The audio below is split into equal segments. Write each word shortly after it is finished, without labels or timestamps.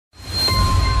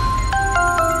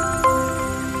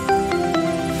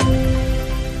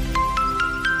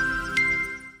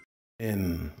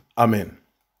Amen.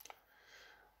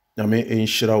 Nyame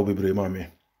enhyira wo bebre ma me.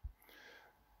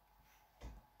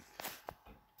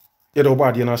 Yede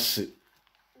obade na se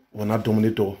wona dom ne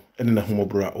do ene na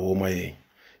homobra o ma ye.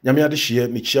 Nyame ade hye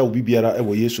me chia wo bibiara e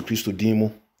wo Yesu Kristo din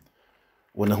mu.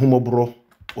 Wona homobro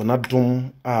wona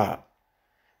dom a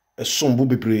esombo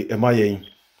bebre e ma ye.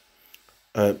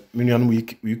 Minuanum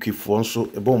UK fo nso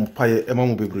e bom paye e ma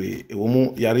mo bebre e wo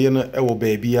mu yare na e wo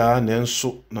baabia na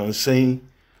enso na nsan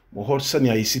mo hot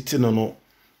sane ayisiti no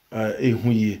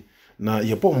ehuye na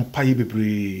ye bom paye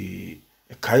bebre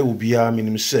kai obia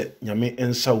minim se nyame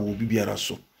ensa wo bibiara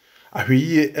so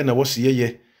ahweye e na wose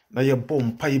ye na ye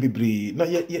bom paye bebre na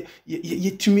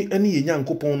ye tumi ene ye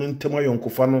nyankopon no ntem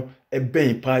ayonkofa no e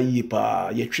ben paye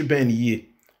pa ye twe ben ye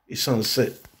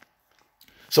esanse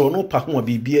so no pa ho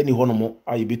bibia ni hono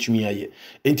aye betumi aye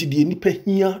enti de nipa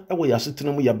hia e wo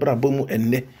yasetena mu ya braba mu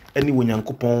enne ene wo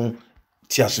nyankopon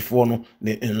tiasefo no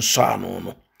ne enso ano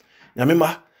no nyame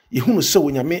ma yehunu se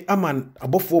wo nyame ama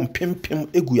abofo mpempem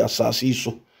egu asase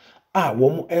so a wo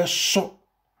mo eso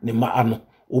ne ma ano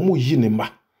wo mo yi ne ma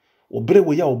obre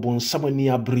wo ya obonsam ani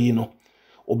abri no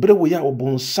obre wo ya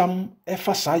obonsam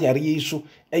efa sa yare yi so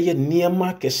eye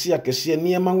niema kese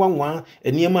niema nwanwa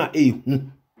niema ehu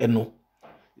eno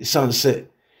isanse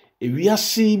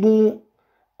ewiase mu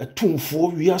atumfo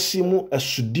wiase mu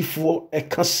asudifo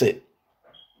ekase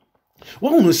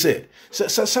wonu se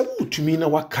utumi na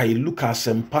wakai Lucas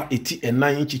empa eti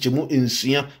enan chichemu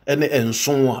ensia ene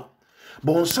enson a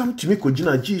bonsam tumi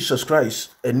kogina Jesus Christ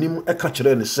enim eka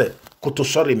kire ne se koto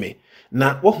sori me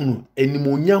na wahunu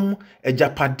enimonyam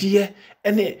ejapade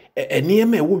ene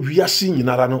enema ewo wiase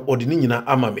nyinara no ode ne nyina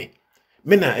ama me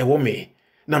na ewo me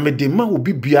na me de ma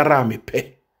obi biara me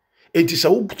pe enti sa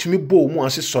wotumi bo mu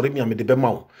ase sori me me de be ma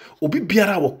wo obi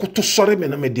biara wo koto sori me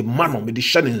na me de ma no me de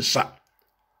hye ne nsa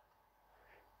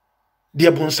de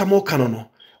bonsam ka no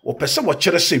wo pese wo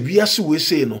kire se wiase we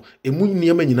sei no emu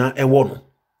niema nyina ewo no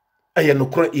eye no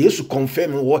kora Yesu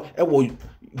confirm wo ewo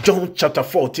John chapter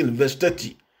 14 verse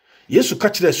 30 Yesu ka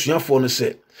kire asuafo no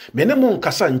se mene mo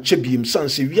nkasa nche biem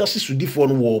sanse wiase sudifo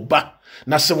no wo ba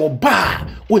na se wo ba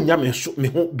wonya me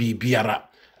ho bibiara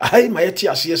ahai ma yeti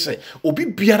ase se obi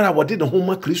biara wode ne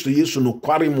homa Kristo Yesu no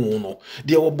kware mu no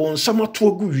de wo bonsam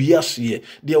atogu wiase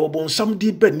de wo bonsam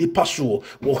di ba nipa so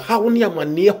wo hawo ne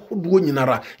amane hodo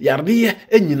nyinara yare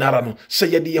enyinara no se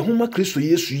ye de homa Kristo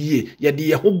Yesu yie ye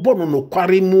de ho bono no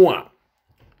kware mu a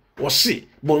wo se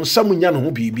bonsam nya no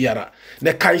ho bibiara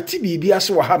ne kaiti bibia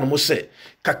se wo ha no mo se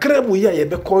kakra bu ya ye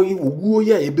be koyi oguo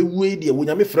ya ye be wuei de wo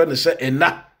nyame fra ne se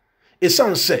ena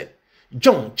esanse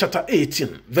John chapter 18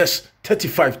 verse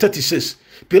 35-36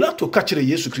 Pilato kachire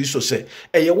Yesu Kristo se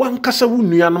eye wankasa wu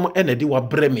nuanom ene de wa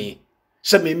breme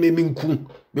se me nku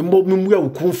me mu ya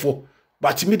wukunfo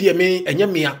but me de me enya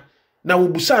mea na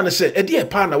wobusa ne se ede e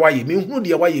pa na waye me hu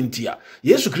de waye ntia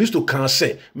Yesu Kristo kan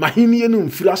se mahenie no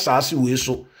mfiri asase we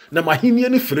so na mahenie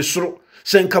no firi soro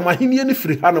se nka mahenie no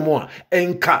firi hanamo a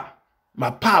enka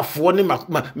mapaafo ne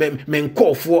me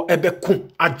nkofo ebeko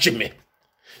ageme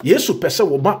Yesu pese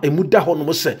wo ma emuda ho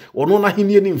no se wono na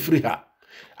henie ni mfiri ha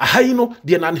ahai no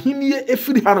de na henie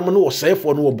efiri ha no wo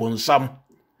sefo no wo bonsam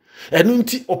enu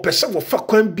nti opese wo fa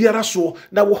kwan biara so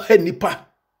na wo ha nipa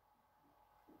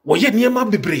wo ye niema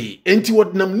bebre enti wo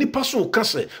nam nipa so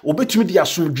kase obetumi de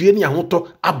asomdue ne ahoto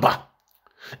aba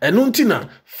enu nti na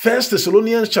 1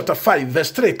 Thessalonians chapter 5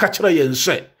 verse 3 ka kira ye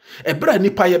nse ebra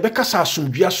nipa ye bekasa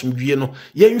asomdue no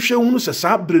ye nhwe hunu se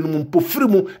sa bre no mpofiri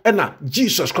mu na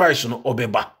Jesus Christ no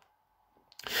obeba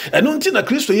eno nti na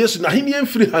Kristo Yesu na henie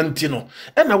mfiri hanti no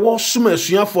na wo soma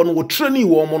asuafo no wo trani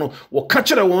wo mo no wo ka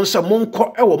kire won se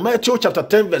monko e wo Matthew chapter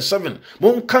 10 verse 7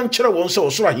 mon kan kire won se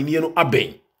osoro henie no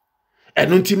aben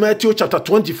eno nti Matthew chapter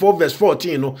 24 verse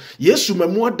 14 no Yesu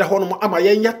mamu ada ho no ama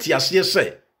yen yate ase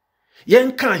se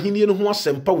yen ka henie no ho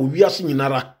asempa wo wiase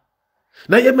nyinara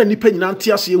na ye ma nipa nyina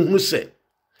nte ase ehunu se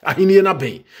ahenie na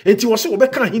ben enti wo se wo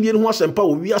beka ahenie no ho asempa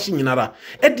wo wiase nyinara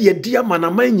e de dia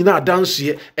manaman nyina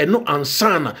adanse eno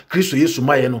ansana Kristo Yesu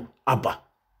maye no aba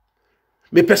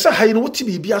me pesa hayi no wote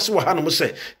bibia se wo ha no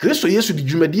se Kristo Yesu di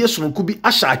dwumadi sononko bi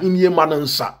ahya ahenie ma no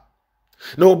nsa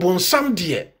na obonsam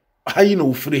de hayi no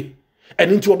ofire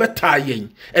eni nti obeta yen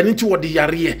eni nti wode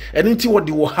yare eni nti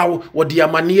wode wo haw wode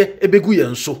amane ebegu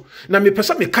yen so na me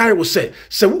pesa me kai wo se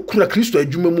wukura Kristo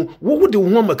adwuma mu wo wode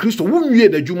wo ma Kristo wo nwie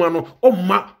na adwuma no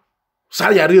omma sa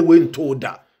yare we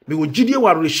ntoda me wo gidie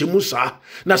waro hyemu sa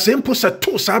na se mpo se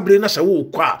to sa bre na se wo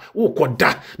kwa wo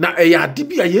koda na eya ade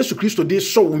bia Yesu Kristo de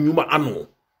so wo nwuma ano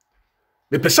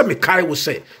me pesa me kai wo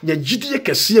se nya gidie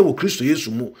kese wo Kristo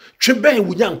Yesu mu twe ben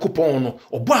wo Nyankopon no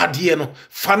obo ade no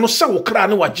fa no se wo kra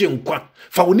ne waje nkwa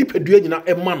fa wo nipadua nyina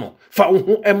ema no fa wo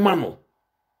ho ema no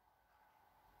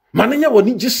manenya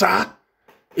woni gisa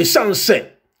esan se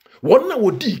wonna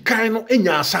wodi kan no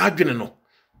enya asa adwene no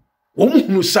wo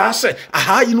hunu sa se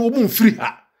aha yi no wo mfiri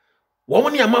ha wo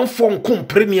ne amanfo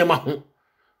nkompre ne ma ho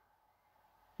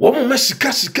wo mo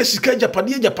sika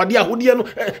japade ahode no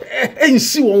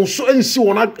ensi won so ensi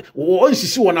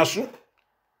won aso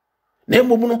na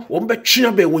emom no wo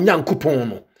betwea be wonyankopon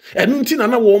no enu nti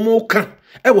na wo mo ka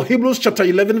ewo Hebrews chapter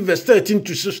 11 verse 13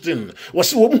 to 16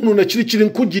 wose wo hunu na chirichiri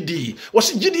nkogidi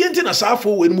wose gidi enti na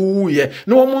saafo we mu wuye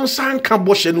na wo mo nsan ka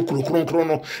bohye no kurokronkron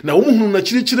no na wo hunu na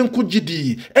chirichiri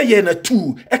nkogidi eye na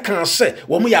tu kan se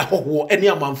wo mo ya hoho ene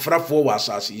amanfrafo wa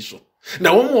asase iso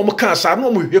na wo mo ka sa na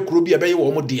wo hwe kuro bia beye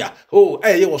wo mo dia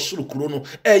eye wo suru kuro no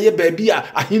eye ba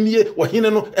bia ahenie wo hene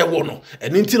no ewo no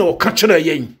eni nti na wo ka kire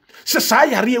yen se sa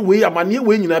yare we amane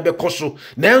we nyina be koso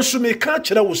nanso me ka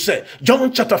kire wo se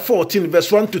John chapter 14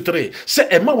 verse 1 to 3 se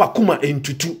ema wakoma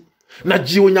entutu na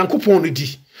ji onyankopon no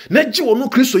di na ji wono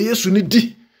Kristo Yesu ni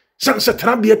di sanse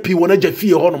trabia pi wona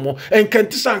jafie ho no mo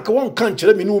enkenti sanka won kan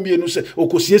kire me no mienu se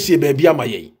okosiesie ba bia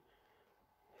mayen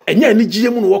enya ni giye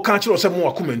mu no wo ka kire se mo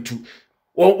wakoma entu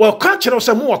wo ka kire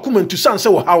se mo wakoma entu sanse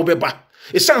wo hawo beba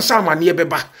sanse amane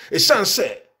beba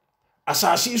sanse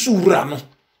asasi su wura no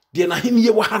de na hiniye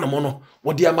wo hanamo no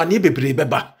wo de amane bebre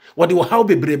beba wo de wo hawo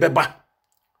bebre beba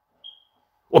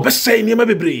obesai niema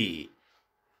bebre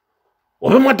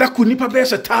obemadaku nipa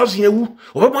bese 1000 ewu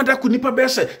obemadaku nipa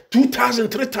bese 2000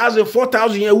 3000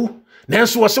 4000 ewu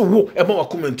nanso wo se wo ema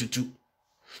wakoma ntutu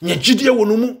nya gidie wo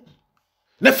no mu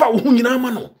na fa wo hu nyina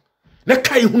ama no na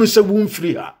kai hunu se wo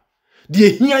mfiri ha de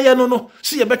ehia ye no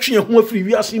se ye betwe ho afiri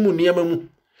wiase mu niema mu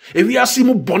ewiase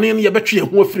mu bone no ye betwe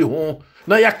ho afiri ho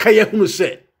na ya kai hunu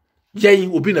se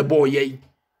yen obi na boy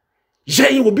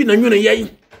yen obi na nwene yen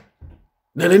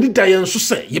na nani da yen so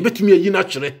se ye betumi ayi na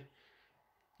kire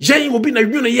yen obi na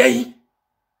nwene yen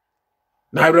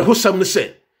na rehosam ne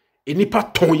se enipa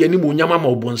ton ye ni mo nyama ma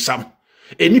obonsam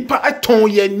enipa aton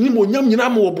ye ni mo nyam nyina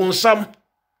ma obonsam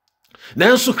na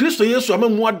enso Kristo Yesu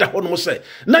amamu ada ho no se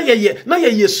na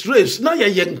ye slaves na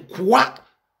ye nkoa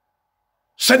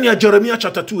senia Jeremiah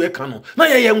chapter 2 ekano na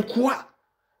ye nkoa.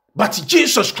 But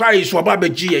Jesus Christ wababa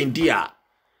ji endia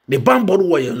ne bamboro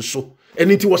wo yenso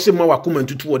eniti wo se ma wakoma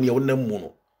ntutu wo ne wonam mu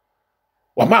no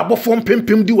wama abofo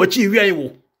mpempem di wachi wian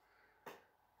wo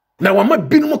na wama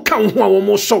binum kan ho a wo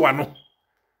mo so wa no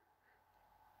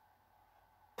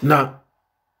na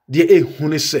de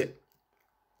ehune se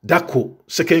dako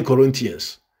 2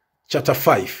 Corinthians chapter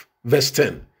 5 verse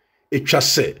 10 etwa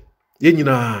se ye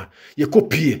nyina ye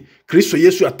kopie Kristo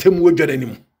Yesu atemu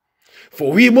adwananim.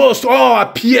 For we must all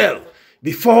appear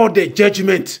before the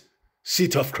judgment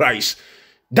seat of Christ.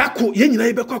 Dako ye nyina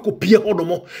yebekwa kopie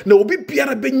hodomo na obi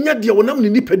biara benya de wonam ne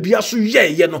nipadua so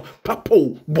ye no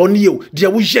papo bonio de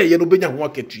wo ye no benya ho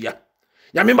aketua.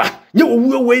 Nyamemba nye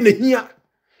owuo we na hia.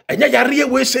 Enya yare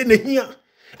we se na hia.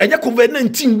 Enya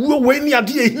COVID-19 wuo we ni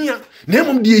ade ehia. Na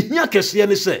emom de ehia kese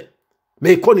ne se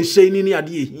me ko ni sei ni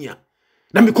ade ehia.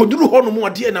 Na me koduru hono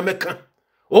ade na meka.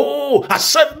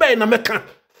 Asembe na meka.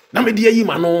 Na me de yi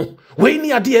ma no we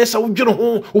ni ade esa wo dwene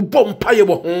ho wo bom paye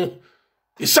wo ho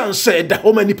isan se da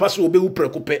ho mani paso obewu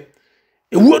prekope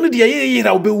ewu no de ye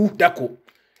yira obewu dako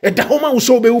da ho ma wo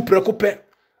so obewu prekope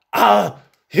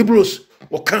Hebrews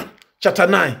oka chapter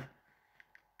 9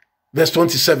 verse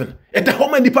 27 da ho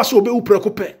mani paso obewu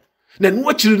prekope na no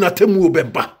akiri na tamu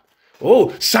obeba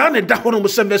sa ne da ho no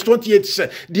se verse 28 se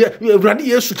de Awurade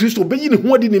Yesu Kristo beyi ne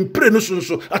ho adi ne mpre no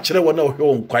sonso a kire wo na wo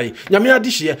hwe nkwai nyame ade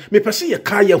hye me pese ye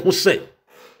ka ye ho se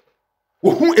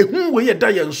wo hu ehun we ye da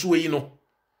ye nso yi no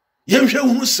ye hwe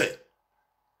hu se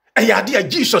ade a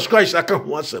Jesus Christ aka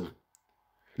ho asem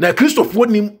na Kristofo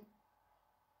nim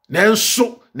na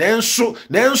enso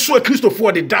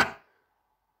Kristofo de da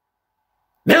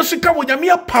Nancy ka wo nyame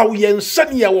apaw ye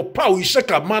nsane ya wo paw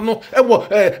iseka ma no ewo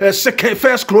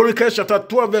 1 Chronicles chapter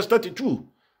 12 verse 32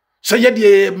 say ye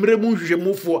de mremu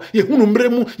hwehwemufo ye hunu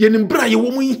mremu ye nimbra ye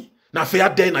wo mu yi na afa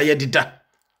adan na ye dida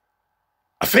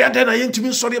afa adan na ye ntimi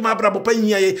nsori ma abra bopa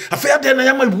nyia ye afa adan na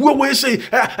ye ma wuo we sei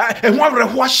ehwo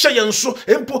awreho ahye ye nso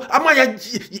empo ama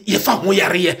ye fa ho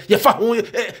yare ye fa ho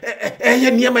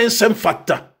ye niema nsem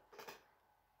factor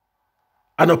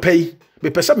anopei me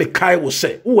pesa me kai wo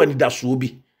se wo ani daso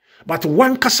bi but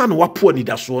one kasa no wapo ani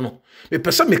daso no me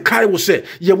pesa me kai wo se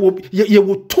ye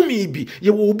wo tumi bi ye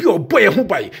wo obi oboye ho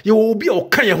bai ye wo obi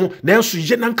okan ye ho nanso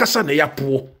ye nan kasa na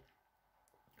yapo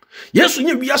Yesu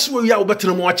nye wiase wo ya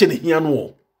obetena mo ache ne hia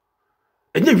no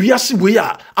enye wiase wo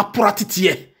ya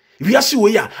aporatete wiase wo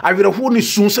ya awerɛho ne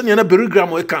sun se ne na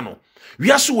berigram o eka no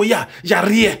wiase wo ya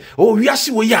yare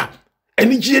wiase wo ya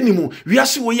enigye ni mu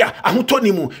wiase wo ya ahoto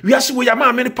ni mu wiase wo ya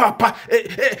maame ne papa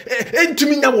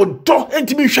entimi nya wodo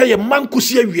entimi hwe ye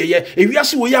mankosi awieye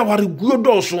wiase wo ya ware guo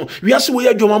dɔso wiase wo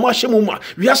ya dwomama ahyemu ma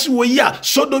wiase wo ya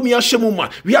sodomi ahyemu ma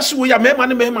wiase wo ya mema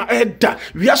ne mema eda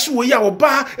wiase wo ya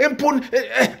oba empon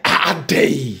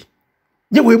adei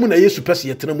nye we mu na Yesu pese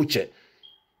yetena mu che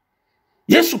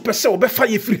Yesu pese obefa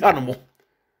ye firi ha no mo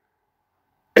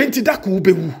enti da ko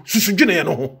bewu susudwene ye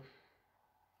no ho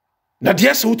na de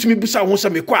asa utimi busa ho se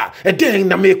mekwa eden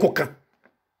na mekoka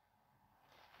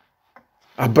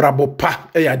abrabo pa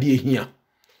ya de ehia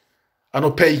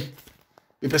anopei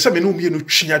me pese me no mienu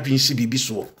twia dwensi bibi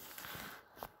so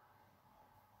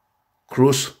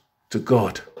close to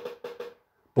God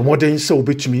bo modern se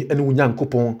obetumi ene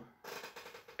Onyankopon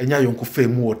enya yonkofa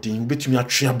mu odin obetumi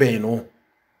atwea ben no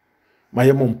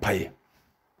maye mompaye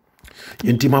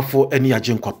yentimafo ene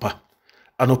agenkwapa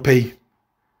anopei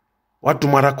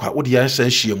watumara kwa wodi yansa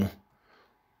hyiemu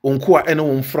onko a ene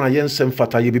wonfra yensem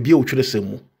fata ye bibia otwere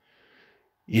mu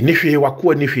yene hwe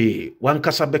wako ani hwe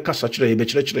wankasa bekasa kyerɛ ye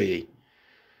bekyerɛkyerɛ ye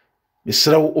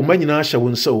mesra wo omanyina hye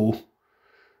wonsa o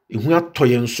ehu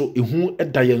atoye nso ehu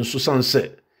eda ye nso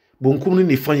sanse bonkum ne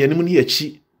nifa ye nim ne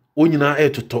yachi onyina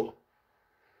etoto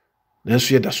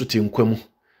nanso ye da so tenkwam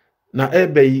na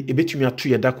ebeyi ebetumi ato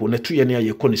ye dako na to ye ne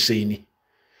aye kɔ ne seini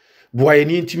boa ye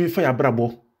ne ntimi fa ya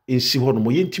brabo ensi ho no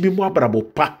mo ye ntimi mu abrabo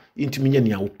pa ntimi nya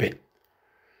ne awopɛ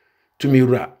tumi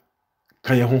wura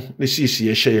kan ye ho ne sisi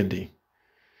ye hye ye den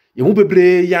ye mu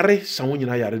bebre yare sanwo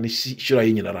nyina yare ne si hira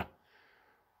ye nyinara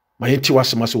ma ye ti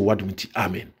wasema se wadum ti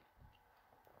amen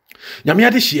nyame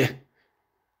ade hye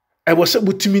e wo se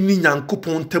butimi ni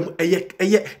Nyankopon tam eye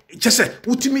kyese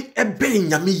butimi ben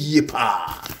nyame yie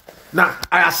pa na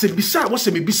ayase bisa wo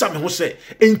se me bisa me ho se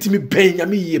entimi ben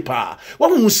nyame yie pa wo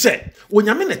hu se wo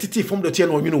nyame na tete fom do tie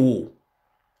na onwene wo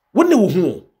wonne wo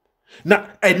hu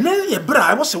na ene ye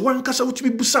bra wo se wankasa wutimi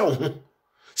bisa wo ho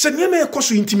se nyame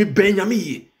ekoso entimi ben nyame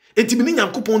yie entimi ni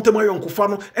Nyankopon tam ayonkofa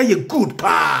no eye good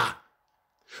pa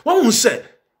wo hu se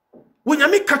wo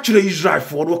nyame ka kire Israel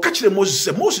for no ka kire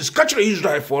Moses ka kire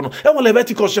Israel for no e wo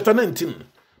Leviticus chapter 19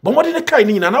 but what did the kai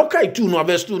ni na na kai 2 no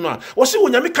verse 2 no wo se wo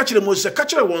nyame ka kire Moses ka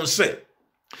kire won se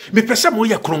me pese mo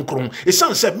ye kronkron e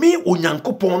san se me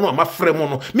Onyankopon no amafrɛ mo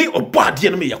no me obo ade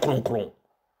no me ye kronkron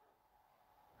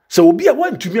se obi a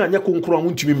wantumi anya kronkron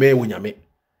wantumi me wo nyame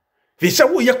fi se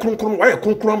wo ye kronkron wa ye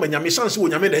kronkron ma nyame san se wo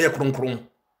nyame na ye kronkron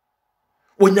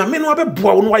Onyame no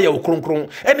abeboa wo no aye wo kronkron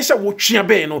ene se wo twea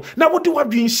ben no na wo de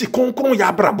wadwen si kronkron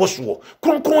ya brabo so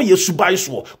kronkron ye subai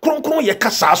so kronkron ye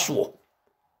kasa so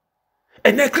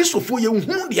ene Kristofo ye hu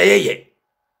de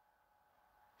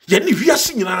ye ni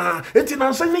wiase nyina enti na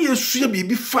nsan ye sua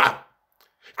bibi fa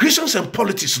Christians and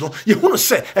politics no ye hu no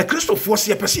se Kristofo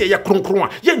se ye pese ye kronkron a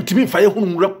ye ntimi fa ye hu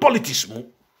nwura politics mu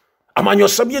amanyo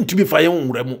sam ye ntimi fa ye hu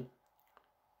nwura mu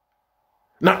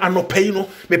na anopei no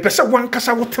me pese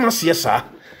wankasa wotena se sa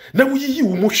na wuyiyi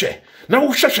wo mu hwe na wo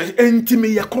hwehwe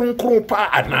entimi ye kronkron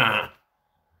pa ana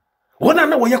wona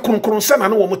na wo ye kronkron se na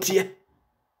wo motie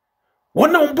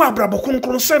wona wo bo abrabo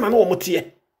kronkron se na wo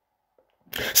motie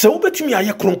se wo betumi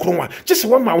aye kronkron a gese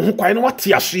wo ma wo ho kwai na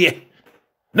wate asoe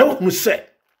na wo hu se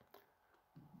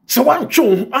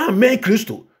wantwo amen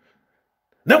Kristo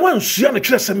na wansua na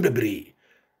twere sem bebre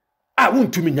a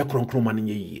wontumi nya kronkron ma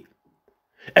ne yie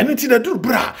enti na dur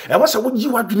bra e wasa wo gi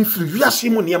wadwini firi wiase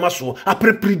mu niam so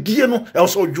aprepridie no e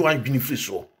wasa wo gi wadwini firi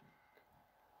so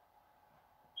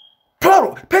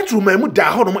Petro mamu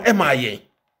da ho no e ma ye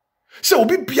se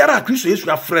obi biara Kristo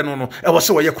Yesu afre no e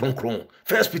wasa wo ye kronkron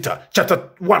 1 Peter chapter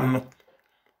 1 no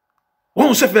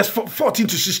won se verse 14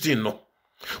 to 16 no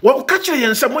wo ka kire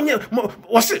yen se monye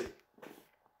wase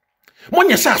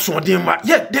monye sa asodin ma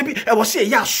ye debi e wase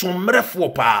ye asomrefo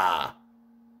pa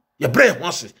ye bre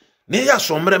wase ne ya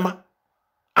somrema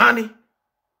ani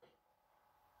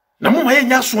na moma ye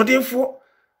nya sodenfo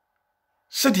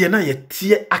se de na ye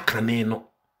tie akane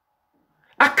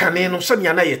no se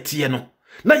de na ye tie no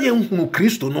na ye hunu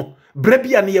Kristo no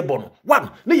brebia ne ye bono one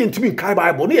na ye ntimi nkai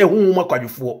Bible na ye hunu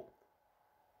makwadwefo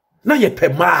na ye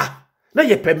pema na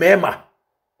ye pemema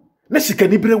na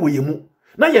sikani bre wo ye mu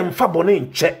na ye mfa bone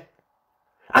nche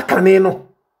akane no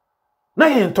na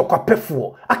ye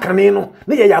ntokwapefo akane no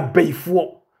na ye ya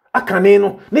baifo akane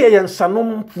no ne ye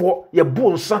nsanomfo ye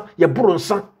bonsa ye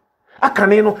boronsa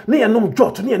akane no ne ye nom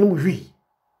jot ne ye nom wi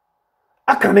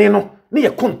akane no ne ye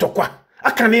kontokwa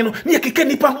akane no ne ye keke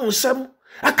nipa ho nsam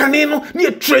akane no ne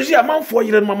ye treasure amanfo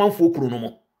yire no amanfo kuro no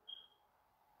mo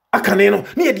akane no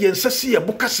ne ye de nsase ye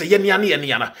bokase ye ne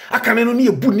ne ana akane no ne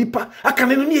ye bu nipa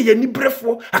akane no ne ye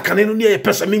nibrefo akane no ne ye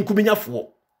pesa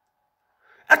menkubinyafo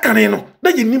akane no na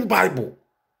ye nim Bible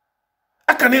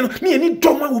akane no ne ani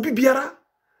doma wo bibiara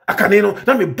akane no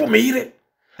na me bɔ me yire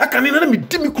akane no na me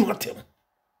di me kunu atem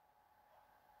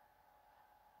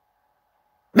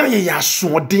na ye ya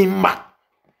soɔden ma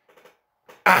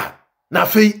na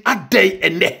afei adai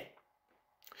ene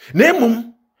na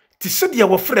emum ti se de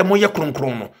wo frɛ mo ye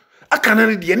kronkron no akane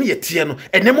no de ne ye tie no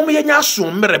ene mom ye nya aso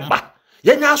mmerema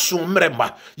ye nya aso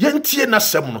mmerema ye ntie na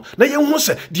sem no na ye hu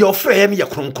se de wo frɛ ye ne ye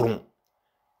kronkron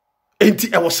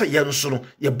enti e wo se ye nso no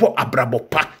ye bɔ abrabɔ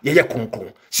pa ye ye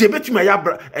kronkron se betuma ya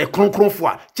kronkronfo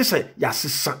a kye se ya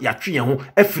sesa ya twe ye ho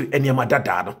afiri eniema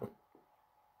dada no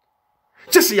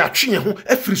kye se ya twe ye ho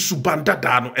afiri suban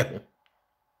dada no ho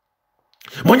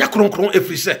monya kronkron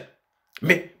afiri se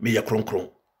me ye kronkron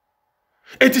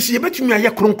enti se ye betuma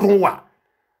ya kronkron wa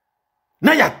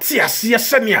na ya ti ase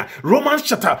senia Romans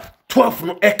chapter 12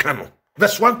 no eka no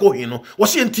verse 1 go hin no wo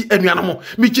se enti anuana mo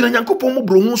mi gina Nyankopɔn mo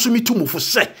bro hu so mi tumufo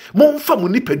se mo mfa mo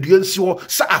nipadua nsi ho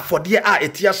sa afode a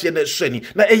eti ase na suani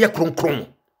na eye kronkron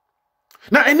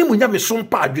na eni munya me so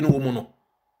mpa adwene wo mu no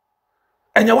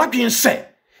enya wadwen se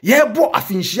ye bo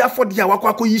afinhia afode a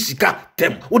wakɔ yi sika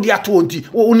tem wo de ato onti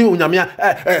wo ne onyame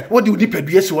wo de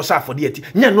nipadua si wo sa afode ati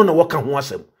nya no na wɔka ho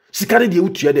asɛm sika ne de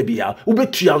wotua da bia wo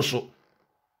betua nso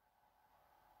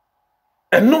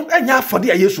eno enya afode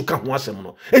a Yesu ka ho asem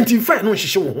no enti mfa no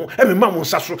nhihye wo ho emema mo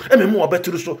nsa so emema wo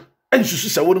beturu so ensusu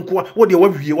se wo nko wo de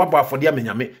wawie wabɔ afode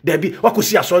amanyame da bi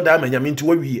wakosi aso da amanyame enti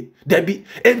wawie da bi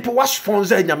empo wa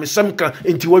sponsor anyame sem ka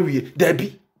enti wawie da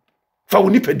bi fa wo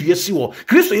nipadua si wo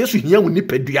Kristo Yesu hia wo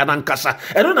nipadua na nkasa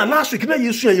eno na last week na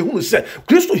Yesu ya yehunu se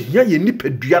Kristo hia ye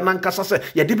nipadua na nkasa se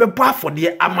ye de bɛbɔ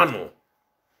afode ama no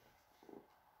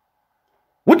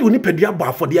wo de wo nipadua bɔ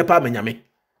afode pa amanyame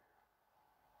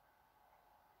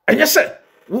enye se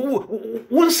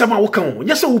wo nsema wo kan wo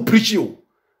nyese wo preach o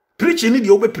preach ni de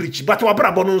wo be preach but wa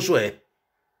brabo no nso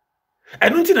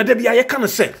enu nti na da bia ye kan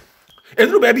se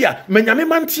eduru ba bia manyame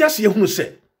mantia se ehunu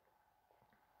se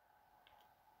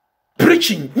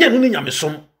preaching nya no ni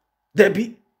nyamesom da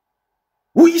bi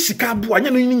wo yisika bo anya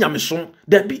no ni nyamesom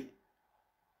da bi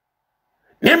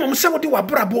na mom se wo de wa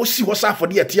brabo si wo sa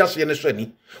afode atia se ne so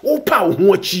ani wo pa wo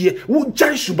ho achie wo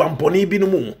jan subampone bi no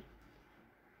mu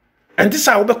enti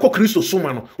sa wo be kɔ Kristo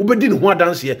soma no wo be di ne ho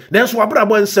adanse ye nanso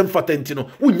wabrabo nsem fatenti no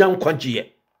wo nya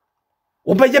nkwangie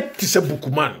wo be ye ti se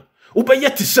bukuman wo be ye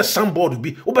ti se sandboard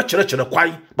bi wo be kyerɛkyerɛ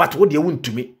kwai but wo de wo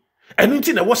ntumi enu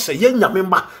nti na wo se ye nyame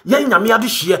ma ye nyame ade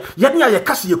hye ye ne ye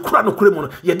kase ye kura no kure mu no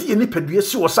ye de ye nipadua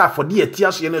si wo sa afode ye ti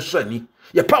ase ye ne so ani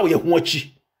ye pa wo ye ho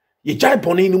achi ye jai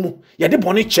bone ni mu ye de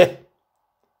bone che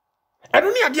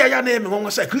enu ne ade aya na me ho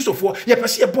se Kristofo ye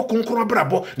pese ye bɔ konkron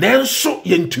brabo nanso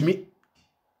ye ntumi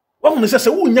wa mu se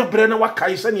wo nya bre na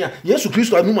wakai se ne Yesu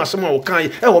Kristo anum asem a wo kan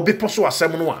e wo be poso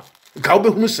asem no a ka wo be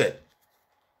hunu se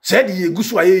de ye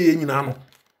gusu aye nyina no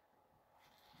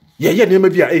ye ne ma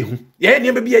bi a ehu ye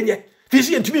ne ma bi enye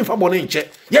fisi entumi mfa bone nche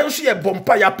ye nso ye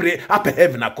bompa ya pre up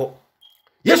heaven akọ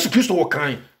Yesu Kristo wo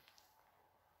kan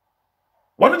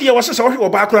wonu de ye wo se wo hwe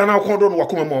oba akora na akodo no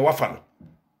wakoma mu wafa no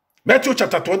Matthew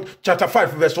chapter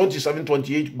 5 verse 27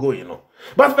 28 go you know.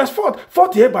 But verse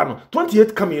 48 ba no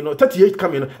 28 come you know 38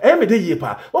 come you know me de ye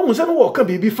pa o mu se no wo ka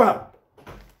bibi fa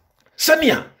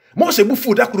sania mo se bu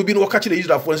food akuru bi no ka kire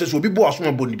Israel fo nse so obi bo aso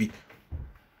ma boni bi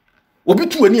obi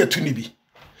tu ani atu ni bi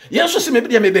Yesu se me bi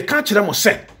de me be ka kire mo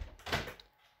se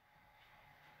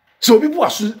so obi bo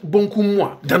aso bonkum mu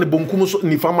a dan bonkum so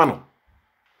ni fama no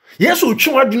Yesu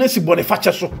twu adwene si bone fa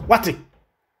che so wate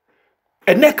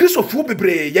ene Kristofo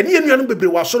bebre ye ne enuanu bebre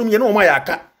wa sorom ye ne o ma ya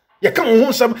aka ye ka ho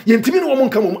nsam ye ntimi ne o mo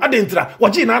nka mom adentra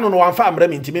wogi na no no wamfa amra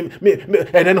me ntimi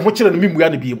ene ne ho kire no memua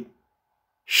ne biem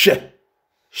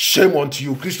shame unto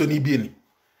you Kristo ni bi ni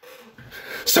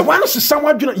se wan se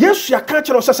samwa dwuna Yesu ya ka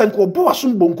kire o sasa nko bo waso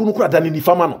mbonku no kura da ne ni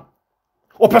fama no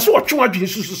o pese o twu adwene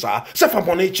susu sa se fa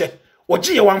bone che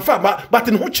wogi ye wamfa ba but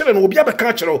ne ho kire no obi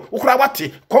abeka kire o kura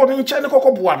wate ko ne nche ne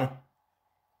kokoboa no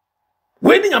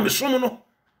we ni nyamesom no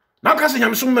na ka se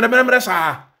nyamesom mere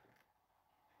sa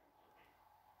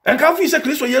enka fi se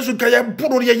Kristo Yesu ka ya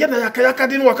buru ye na ya ka ya ka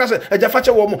din wa ka se eja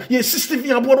fache wo mo ye 60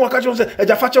 fi abo no wa ka se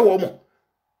eja fache wo mo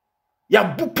ya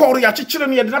bu por ya chichire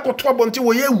no ye de na ko to abonte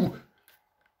wo ye wu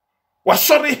wa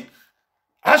sorry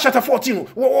chapter 14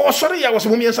 wo sorry ya wo se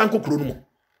mo mi sanko kuro no mo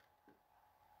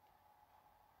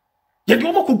ye de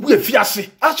wo ko gu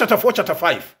afiase chapter 4 chapter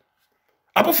 5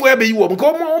 abofo ya be yi wo mo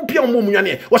ko mo pia mo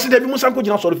munwane wo se da bi mo sanko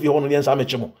gina sorry fi ho no ye nsa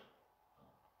meche mo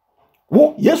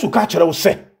wo Yesu ka kire wo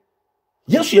se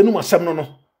Yesu yenu masem no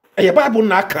eye Bible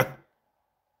na aka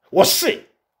wo se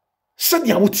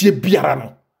dia wotie biara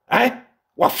no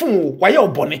wafun waye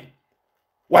obone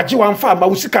waje wamfa ama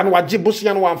wusika no waje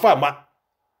bosia no wamfa ama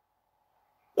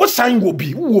wo san wo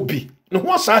bi ne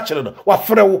ho asa kyere no wa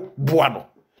frɛ wo boa no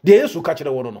de Yesu ka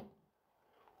kyere wo no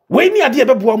we ni ade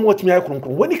be boa mo atumi ay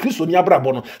kronkron we ni Kristo ni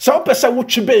abrabɔ no sɛ wo pɛ wo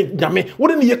twibe nyame wo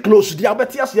ne ye close dia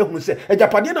bɛte ase ahunu sɛ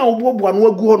agapade na wo boa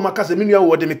no agu hɔ no maka sɛ menua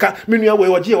wo de meka menua wo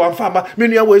wɔgye wa mfa ba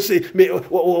menua wo se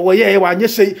wo ye wa anye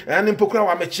sei ɛne mpokura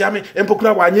wa mekyia me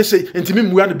mpokura wa anye sei ntimi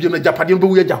mmua no biem na agapade no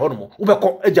bɛwu agya hɔ no wo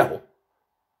bɛkɔ agya hɔ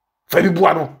fa bi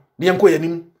boa no ne yanko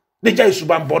yanim ne gya Yesu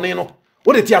ban bɔne no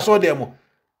wo de ti aso de mo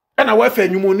ɛna wo afa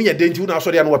nwumu ne yɛ denti wo na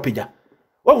aso de no wapagya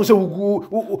wo hu sɛ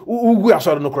ugu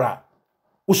aso no kra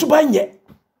usubanye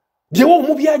de wo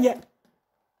mu bia nye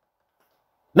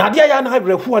na de ya na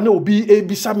rehu na obi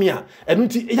ebisamia enu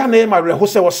nti ya na ma rehu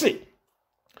se wo se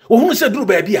wo hu se duru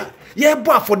ba bia ye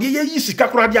bo afode ye yi sika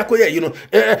kora de akoye yi no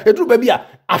duru ba bia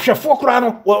ahwefo kora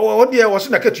no wo de wo se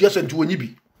na katu yesa nti wonyi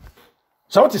bi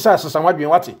sa wote sa sesa wadwen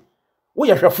wate wo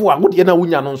ye hwefo a wo de na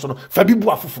wonya no nso no fa bi bu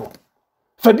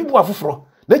afoforo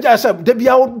na ja se de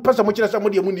bia wo pesa mo kire se mo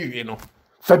de mu ni hwe no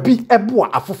fa bi ebo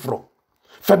afoforo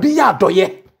fa bi ya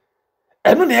doye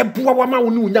eno na eboa wa ma wo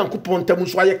ne Onyankopɔn ntam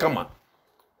so aye kama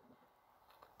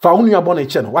fa wo nua bɔ na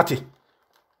eche no wate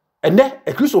ene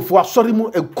Kristofo asɔre mu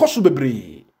ekoso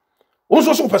bebre wo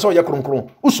so pɛ sɛ ɔyɛ kronkron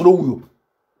usoro wuyo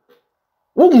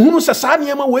wo hunu sɛ saa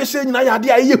nneɛma wo ese nyina ya ade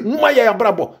a ɛyɛ huma yɛ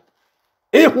abrabɔ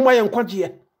huma yɛ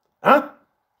nkwagye ha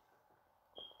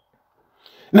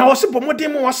na wo se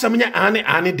bomodem wo asɛm nya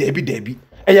ane dabi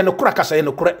ɛyɛ no kora kasa yɛ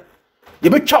no kora ye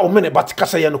betwa o mene bat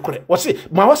kasa ye no kore wo se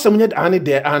ma wasam nya ane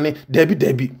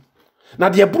dabi na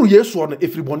de buru Yesu no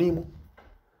efriboni mu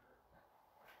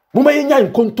mo ma yenya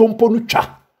nkontompo no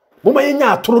twa mo ma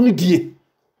yenya atoro no die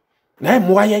na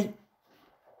mo aye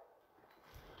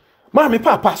ma me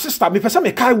papa sister me pese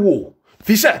me kai wo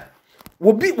fi se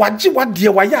wo bi wagye wade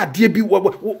wa ya ade bi wo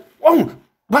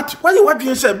but why you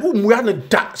wadwen se bu mu ya ne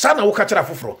da sa na wo ka kira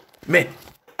foforo me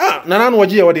nana no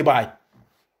wagye ye wo de bai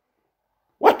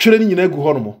watwere ni nyina gu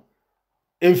hɔ no mo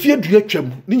emfie du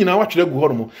atwam ni nyina watwere gu hɔ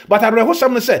no mo but abere ho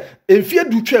sam ne sɛ emfie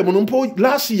du twam no mpo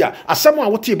last year asɛm a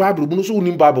wote Bible mu no so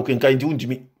unim Bible kenkan nti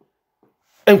untimi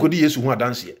enkodi Yesu ho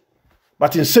adanse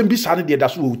but nsɛm bi saa ne de da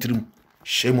so wo tirim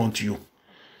shame on you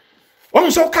on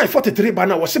so kai 43 ba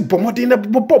na wo se bomode na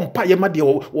bobɔ mpa ye ma de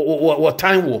wo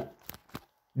time wo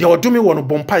de odumi wo no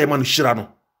bompa ye ma no hyira no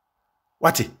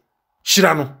wate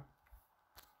hyira no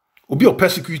obi o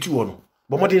persecute wo no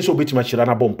bomodin so betima chira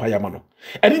na bompa ya ma no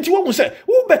eni nti wo hu se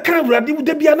wo be kan awrade wo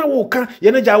da bia na wo ka ye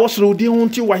na gya wo soro din hu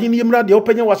nti wahene yemra de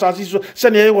opanya wasase so se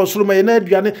ne ye wo soro ma ye na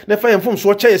aduane ne fa yemfom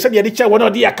so kye se de kye wo na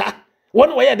de yaka wo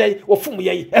na wo ye dai wo fom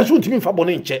ye enso ntimi mfa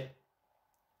bone nkye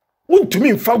wo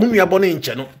ntimi mfa hu ya bone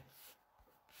nkye no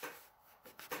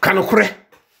kanokore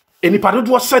eni pa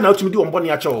do se na otimi di wo bone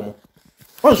ya kye wo mo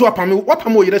won so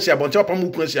wapam wo yire se abonte wapam wo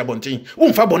kunu se abonte wo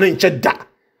mfa bone nkye da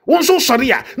won so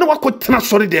sorry a na wakotena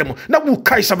sorry dem na wo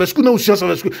kai sabesku na usua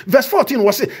sabesku verse 14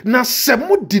 was say na se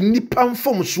mo di nipa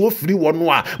mfom so ofiri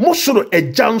wono a mo soro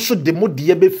agya nso de mo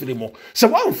de be firi mo se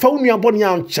wa mfa onua bɔne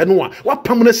a nkyɛ no a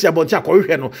wapam na si abɔnte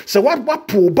akɔhwehwɛ no se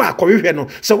wapo ba akɔhwehwɛ no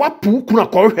se wapo kunu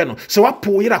akɔhwehwɛ no se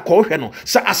wapo yira akɔhwehwɛ no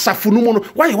se asafo no mu no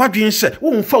wayɛ wadwen sɛ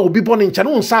wo mfa obi bɔne nkyɛ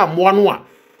no nsa amoa no a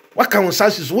waka wo nsa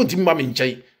so wonti mma me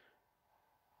nkyɛn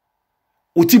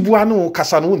otibua no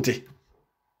kasa no wonte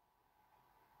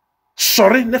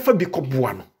sorry nefa bi ko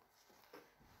boa no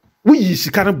wo yi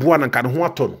sika no boa na nka no ho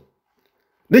atɔ no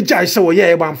ne gyae sɛ wo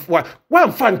yɛ wa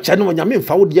mfa nkyɛ no nyame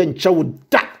mfa wo de nkyɛ wo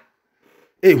da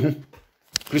ehu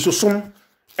Kristo som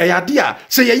eyade a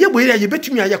sɛ yɛ boye yɛ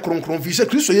betumi ayɛ kronkron fi sɛ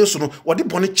Kristo Yesu no wo de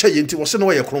bɔne kyɛ yɛ nti wo se no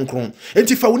yɛ kronkron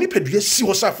enti fa wo ni padua si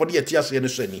wo sa afɔde yɛ te ase ne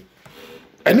so ani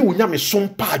ɛne wo nyame som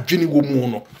pa adwene wo mu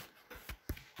no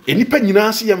enipa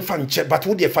nyina se yɛ mfa nkyɛ but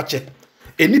wo de fa kyɛ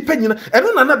enipa nyina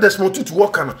eno na Desmond Tutu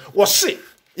woka no wo se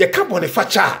ye ka bone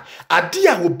facha ade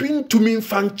a obi ntumi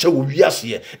mfa nkyɛ wo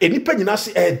wiase enipa nyina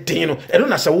se den no eno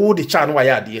na sɛ wo de cha no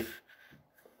wayɛ ade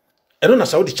eno na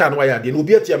sɛ wo de cha no wayɛ ade no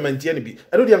obi atia mantie no bi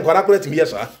eno de nkwara kora timi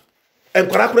yesa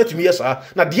enkwara kora timi yesa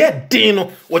na de den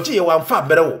no wogye ye wamfa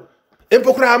bere wo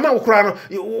empokura ama wo kora no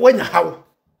wanya hawo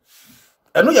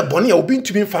eno ye bone a obi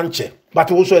ntumi mfa nkyɛ but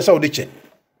wo so ɛsɛ wo de kyɛ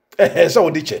ɛsɛ wo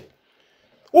de kyɛ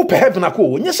wo pe heaven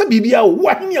akọ nyesa bibia wo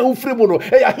ahini a wo fremo no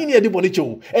ahini edi bone che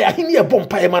wo ahini e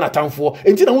bompa e ma na tamfo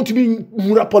enti na wontumi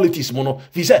mura politics mo no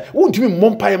fi se wontumi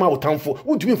mompa e ma wo tamfo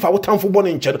wontumi fa wo tamfo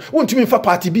bone nche no wontumi fa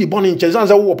party B bone nche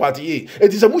zanza wo party A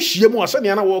enti se mo hie mu asa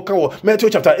ne na wo ka wo Matthew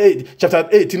chapter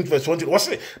 18 verse 20 wo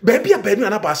se ba bia ba nu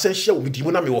na ba san hia wo di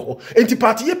mu na me wo ho enti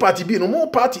party A party B no mo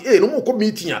party A no mo ko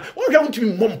meeting a wo hia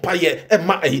wontumi mompa e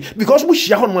ma ai because mo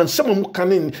hia ho no ansem mo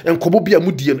kan enkobo bia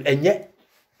mu die no enye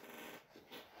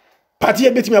party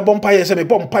e betimi abompa ye se me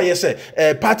bompa ye se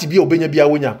party bi obenya bia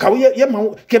wonya ka ye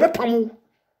ma ke be pam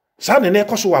Sa ne ne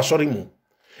koso asori mu.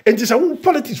 Enti sa wo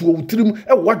politics wo utirim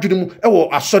e wo adwene mu e wo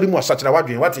asori mu asachira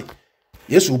wadwen wate.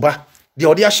 Yesu ba de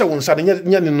odi ahye wo nsa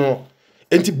nya ne no.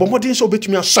 Enti bomodin so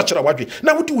betumi asachira wadwen.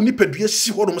 Na wodi wo nipadua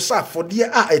si ho no sa afode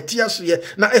a etiase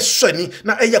na esani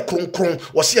na eye kronkron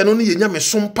wo se no ne ye nyame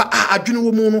sompa a adwene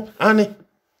wo mu no ane.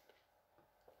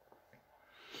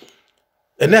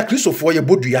 Ena Kristofo ye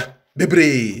bodua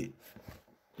bebre.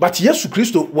 But Yesu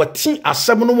Kristo wati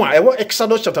asem no mu a ewo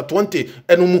Exodus chapter 20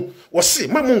 eno mu wo se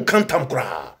mamon kantam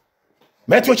kra.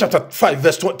 Matthew chapter 5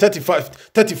 verse 35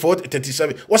 34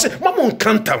 37 wo se mamon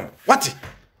kantam what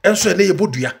enso ene ye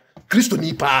bodua Kristo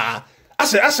ni pa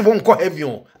ase won ko heavy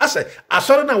on ase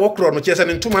asore na wo kro no chese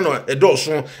ne ntuma no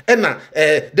edoso ena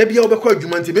da bia wo be ko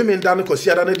adwuma nti be menda no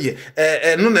kosi ada na de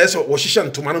no na ese wo hihye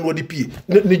ntuma no odi pie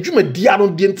ne dwuma dia no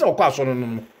de nti ko asore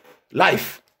no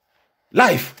life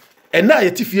ena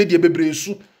ye tifie de bebre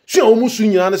su o mu su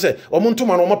nyina ne se o mu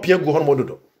ntuma no o ma pia gu ho no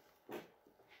mododo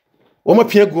o ma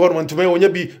pia gu ho no ntuma onya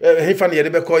bi hefa ne ye de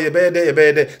be ko ye be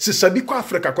de sisabi ko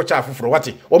Africa ko cha afoforo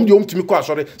wate o mu de o mtumi ko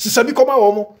asore sisabi ko ma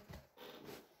wo mu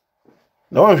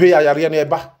na wan hwe ya yare na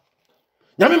eba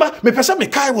nyame ba me pese me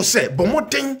kai wo se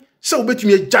bomoden se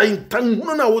obetumi agyan tan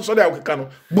hunu na wo so de akeka no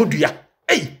bodua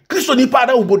Kristo ni pa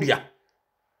da wo bodua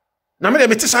na me de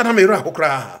mete sa na me ru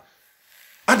akokra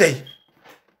adai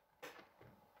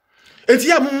enti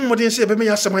ya moden se be me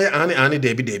ya sema ya ane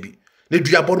debi ne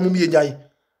dua bor mum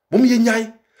ye nyai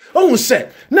ohun se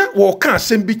na wo ka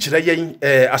asem bi kire yen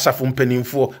asafo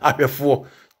mpanimfo ahwefo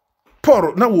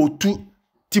Paul na wo tu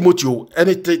Timoteo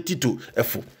ene Tito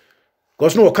efo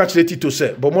cause no catch the Tito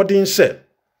say but modern say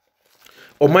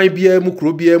o man bia mu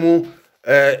kro bia mu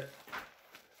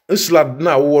Islam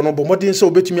na wo no but modern say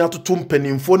obetumi atoto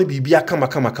mpanimfo ne bibia kama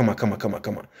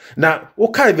na wo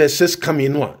kai verses come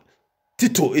no a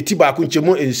Tito etiba ko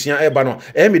nchemu ensia eba no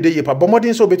me de ye pa but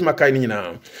modern say obetumi kai ni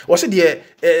nyina wo se de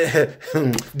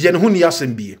ne hu ni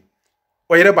asem bie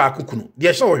oyere ba akukunu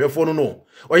de se ohwefo no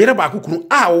oyere ba akukunu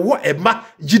a wo ema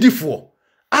gidifo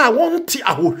wonti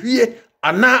ahohwie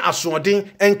ana asoden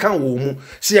enkan wo mu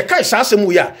se ye kai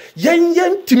saasemu ya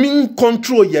yen timi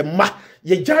control ye ma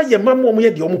ye gya ye ma mo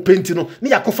ye de omu penti no ne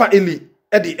yakofa Eli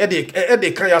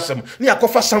ede kan yasem ne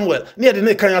yakofa Samuel ne ede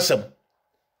ne kan yasem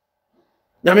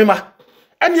nyame ma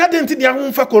eni adenti de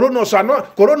ahomfa corona so ano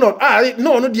corona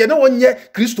no de na wonye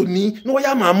Kristo ni no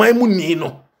ya maman mu ni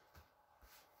no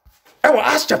ewa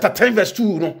Acts chapter 10 verse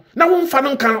 2 no na wonfa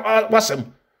no kan wasem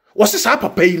wose sa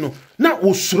papa yi no na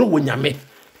osuro wonyame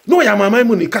no ya mama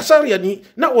mu ni kasaria ni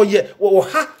na oye wo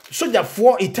ha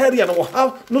sojafo Italia na wo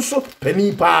ha no so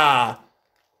pani pa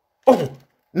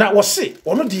na wose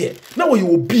ono de na oye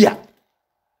obia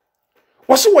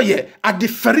wose woye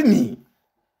adeferini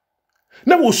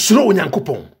na wo suro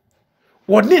onyankopon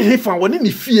woni hefa woni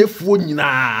ni fiefuo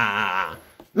nyina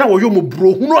na wo yo mo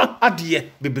bro hunu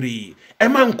ade bebre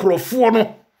ema nkrofo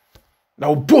no na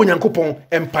obo onyankopon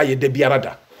empire de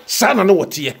biarada sana no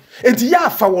wote enti ya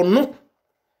fa wono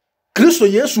Kristo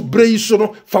Yesu brei so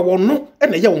no fa wono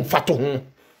ene ye wonfato ho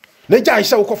na gya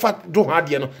ise wo kofa do ha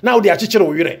de no na wo de akekere wo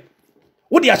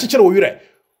wire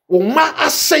wo ma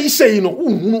asei no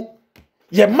uhunu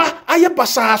ye ma aye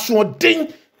basa so den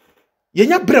ye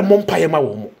nya bre mompa ye ma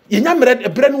wo mu ye nya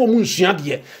bre no wo mu nsua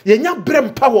de ye nya bre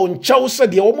mpa wo nchaw se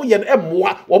de wo mu ye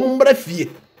emoa wo mu mbra fie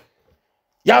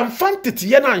ya mfantete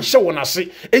ye na nhye wonase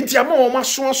enti ama wo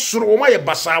maso soro wo ma ye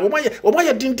basa wo ma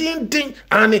ye din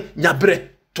ane nyabre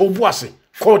to buase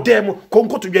ko dem ko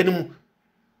nkoto dwane mu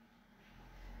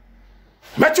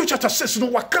Matthew chapter 6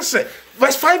 no wakase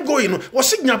verse 5 going wo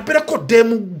se nyabre ko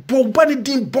dem bomba ni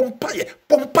din bompaye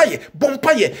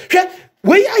hwe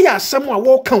we aya asem a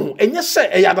wo ka ho enye se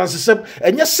eyadansesem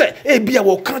enye se bia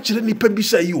wo ka kire nipa bi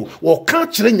se yi wo ka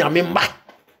kire nyame mma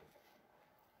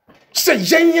se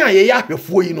yenya ye ya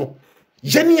hwefuo yi no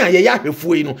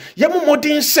ye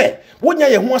momodin se wonya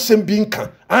ye ho asem bi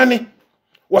nka ane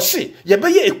wo se ye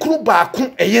beye ekuru baako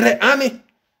eyere ane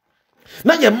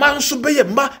na ye man so beye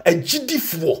ma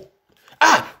agidifo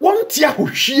wonti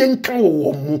ahohwie nka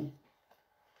wo mu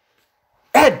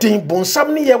edin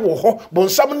bonsam ne ye wo ho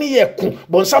bonsam ne ye ku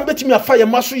bonsam betimi afa ye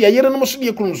maso ye yere no so de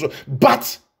ekuru so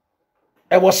but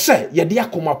e wo se ye de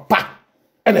akoma pa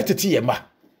ene tete ye ma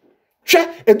hwe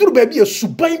eduru ba bi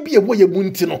esuban bi ewo ye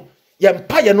munti no ye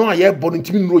mpa ye no aye bo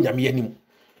ntimi nuro nyame anim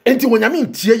enti wonyame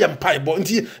ntie ye mpa bo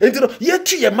enti no ye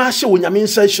tu ye ma hye wonyame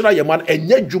nsa hira ye man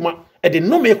enya dwuma e de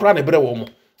no me kra ne bre wo mo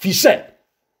fi se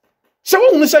wo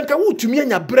hunu sanka wo tumi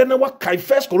anya bre na wakai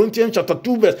 1 Corinthians chapter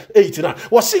 2 verse 8 na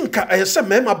wo sinka se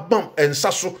mema bam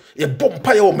ensa so ye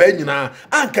bompa ye wo ma nyina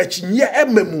anka kinye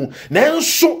emamu na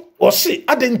enso wo se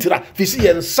adentira fi se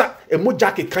ye nsa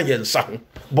emogya keka ye nsa ho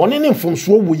bɔne ne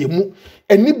mfomsoɔ wɔ yɛ mu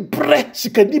ani brɛ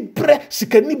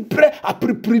sikani brɛ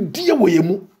aprepredie wɔ yɛ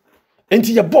mu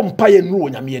enti yɛ bɔ mpa yɛ nuru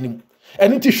wɔ nyame anim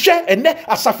ɛno nti hwɛ ɛnɛ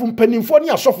asafo mpanimfoɔ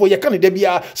ne asɔfoɔ yɛ ka ne da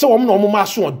bia sɛ wɔn na wɔn ma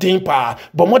so ɔden paa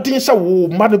bɔ mmɔden sɛ wo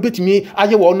ma no betumi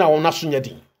ayɛ wɔn na wɔn aso nyɛ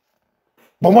den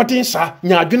bɔ mmɔden saa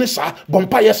nyaadwene saa bɔ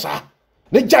mpa yɛ saa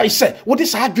ne gyae sɛ wode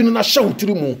saa adwene na hyɛ wo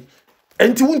tiri mu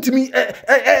enti wontumi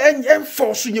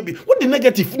ɛmfɔ so nyɛ bi wode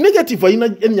negative ayi na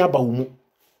anya aba wo mu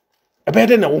ɛbɛyɛ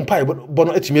dɛ na wo mpa bɔ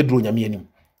no atumi aduro nyame anim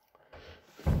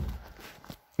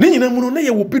ne nyina mu no na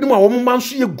yɛ wo binom a wɔn ma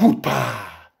nso yɛ good paa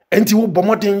enti wo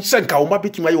bomodin se nka wo ma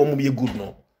betuma ye wo mo ye good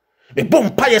no me bom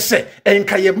pa ye se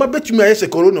enka ye ma betuma ye se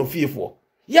corona fiefo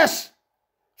yes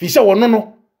fi se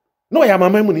wono no ya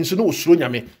mama mu ni nso no osuro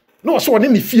nyame no so woni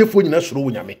ne fiefo nyina suro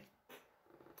wo nyame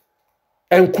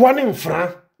enkoa ne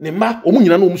mfra ne ma omu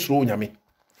nyina no omu suro wo nyame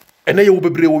ene ye wo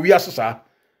bebre wo wi asesa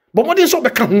bomodin so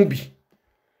beka ho bi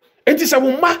enti se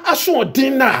wo ma aso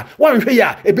odin na wanhwe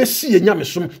ya ebesi ye nyame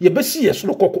som ye besi ye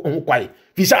suro kokko ho kwai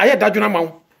fi se aye dadwona ma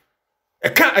wo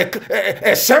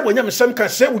se wo nyame sem ka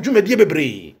se wo dwumadie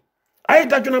bebre aye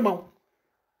dadwona ma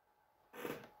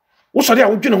wo so de a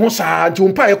wo dwene ho saa nti wo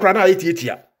mpa ye kora na aye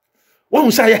tietia wo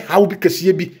hu sa ye hawo bi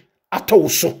kasiye bi atɔ wo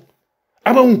so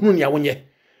ama wo hunu ne awonye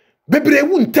bebre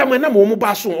wu ntam na mo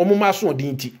ba so o mo ma so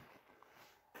odin ti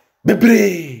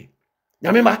bebre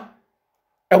nyame ma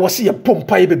e wo se ye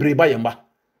pompa ye bebre ba ye ma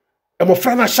e mo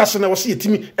fra na hyase na wo se ye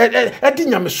timi di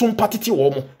nyame so mpatete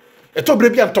wo mo eto bre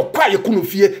bia nto kwa ye kuno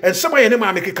fie ensema ye ne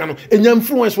ma mekeka no enya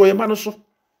influence wo ye ma no so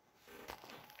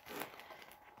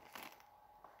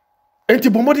enti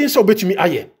bomodin se obetumi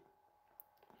aye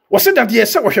wo se dade ye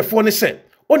se wohwefo ne se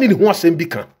oni ne ho asem bi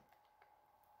ka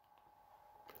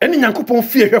eni nyankopon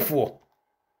fie hwefo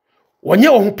wonye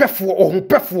ohun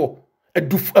pefo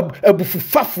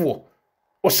abufufafo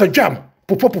osadwam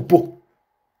popopopo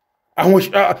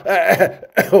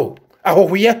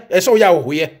ahohwe ese wo ya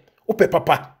ahohwe ope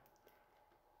papa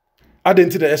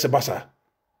adenti da ese basa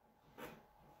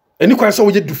eni kwan se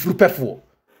wo ye dufuru pefo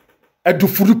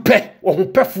adufuru pe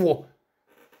ohun pefo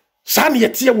sa ne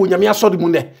yete wo nyame asode mu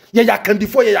ne ye ya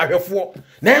kandifo ye ya hwefo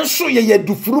na enso ye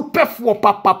dufuru pefo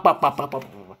papa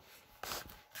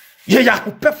ye ya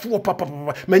pefo papa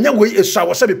manya we esa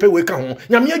wo se bepe we ka ho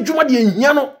nyame adwuma de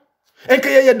ehia no enka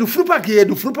ye dufuru pa ke ye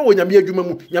dufuru pa wo nyame adwuma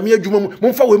mu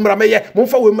momfa we mra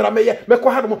meye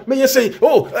mekɔ ha no meye say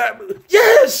oh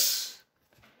yes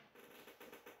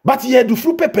but ye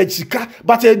dufuru pe pejika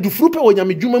but ye dufuru pe wo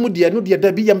nyame adwuma mu de no de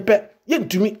da bi yempe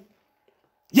yentumi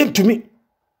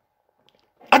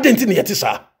adenti ne yete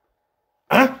sa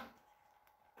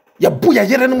ya bu ya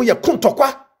yere no mu ye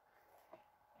kontokwa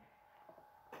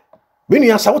menu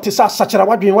ya sa wote sa sachara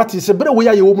wadwen wate se bere wo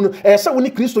ya ye wo mu no se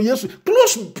woni Kristo Yesu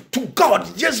close to God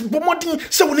yes bomodin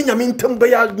se woni nyame ntam be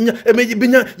ya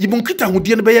benya yibunkita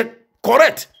hodie no be ye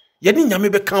correct ye ni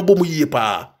nyame be kan bom yie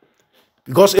pa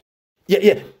because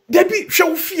debi hwe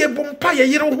wo fie bom pa ye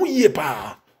yere ho yie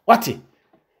pa wate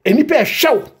enipa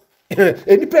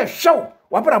hwew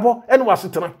wabrabo ene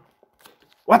wasetena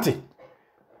wate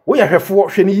wo ya hwefo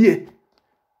hwe ni yie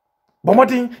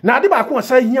bomodin na ade ba ko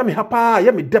sa hia me ha pa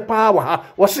ye me de pa wa ha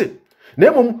wo se na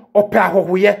emom ope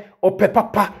ahohoye ope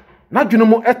papa na dwene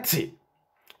mo ete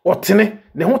otene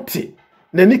ne ho te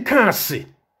na ni ka ase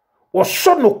wo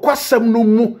so no kwasam no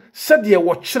mu sede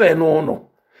wo kyere no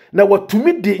na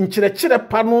watumi de nkyerɛkyerɛ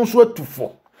pa no nso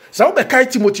atufo sa wo bɛkae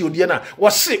Timothy odie na wo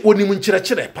se onim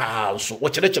nkyerɛkyerɛ pa nso wo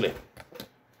kyerɛkyerɛ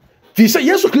fi sɛ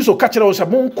Yesu Kristo ka kyerɛ wo sɛ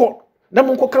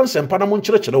monkɔ kansempa na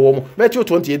monkyerɛkyerɛ wo mo Matthew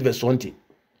 28:20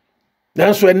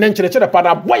 nanso enne nkyerɛkyerɛ pa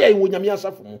na boya wo nyame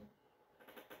asafo mu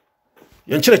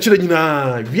ye nkyerɛkyerɛ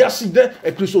nyina wiase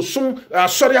de Kristo som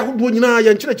asɔre ahodo nyina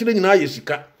ye nkyerɛkyerɛ nyina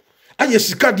ayɛ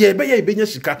sika de ɛbɛyɛ ibenya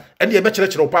sika ɛne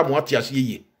ɛbɛkyerɛkyerɛ wo pa mo ate ase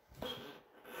yie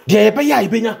de ɛbɛyɛ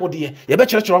ibenya ho de ye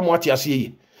bɛkyerɛkyerɛ mo ate ase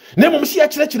yie na mmom si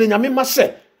akyerɛkyerɛ nyame ma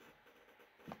sɛ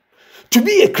to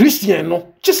be a Christian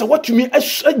no kyesa watumi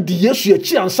adi Yesu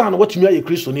akyi ansa na watumi aye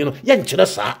Kristoni no ye nkyerɛ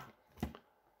saa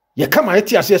ye kama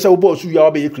ate ase sɛ wo ba osu ya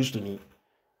wo be Kristoni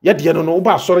ye de no wo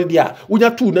ba asɔre de a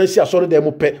wonya tu na si asɔre de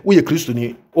mo pɛ wo ye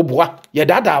Kristoni oboa ye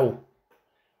dada wo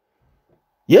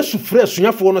Yesu frɛ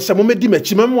sunyafo no sɛ mo medi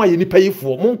machi mo aye nipa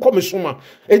yifo mo nkɔ me soma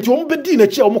enti wo bedi na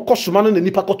chi a wo kɔsoma no na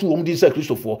nipa kɔto wo din sɛ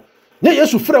Kristofo ne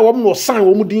Yesu frɛ wo no san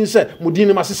wo din sɛ mo din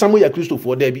ne masesa mo ya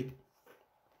Kristofo da bi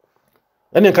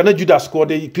ene nka na Judas ko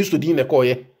de Kristo din ne kɔ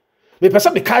ye me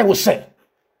pesa be kai wo sɛ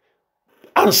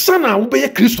ansa na wo be ye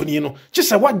Kristoni no chi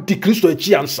sɛ wa di Kristo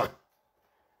achi ansa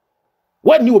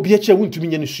wani obi achi a wontumi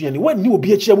nya ne suane wani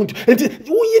obi achi a wontumi enti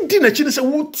wo ye di na chi ne sɛ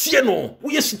wo tie no wo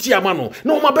ye sitia ma no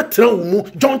na wo ma betena wo mu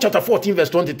John chapter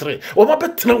 14:23 wo ma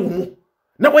betena wo mu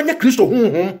na wanya Kristo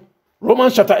honhom.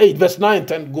 Romans chapter 8 verse 9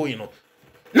 10 going on.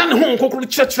 Na ne honhom kokoro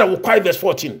kyerɛkyerɛ wo kwai verse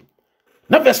 14.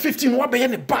 Na verse 15 wa bɛyɛ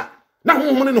ne ba. Na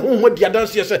honhom ne honhom di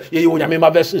adanse sɛ ye onyame ma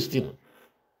verse 16.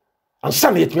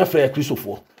 Ansa na yɛtumi afrɛ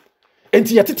Kristofo.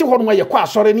 Enti yɛtete hɔ no yɛkɔ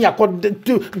asɔre ne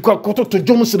yakɔ to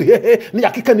dwom sere ne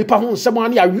yakeka nipa ho nsɛm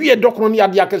ne awie dɔkono ne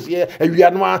ade akɛse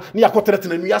awia no ne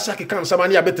yakɔtɛtena nua asa keka nsɛm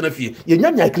ne yɛbɛtena fie.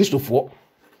 Yɛnya Kristofo.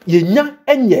 Yɛnya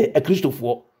enye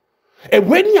Kristofo.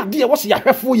 When you dear was your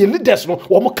helpful, your leaders no,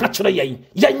 or more catcher, yang,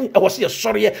 I was your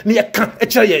sorry, near can't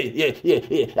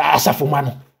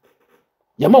asafumano.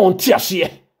 Yama on tears.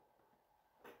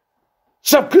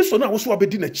 Some Christian was what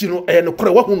bedin a chino and a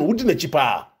crow who wouldn't a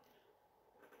chipa.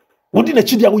 Wouldn't a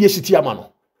chidia we city amano.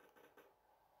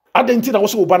 I didn't think I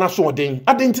was so banner so ding.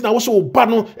 I didn't think I was so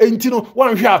bano and tino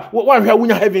one here when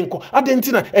you're having. I didn't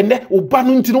think and then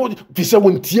banu tino fisa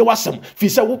won't tear wasam.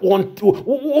 Fisa won't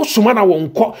sumana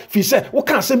won't call. Fisa what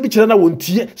can't send bitch and I won't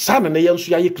tear. San and a young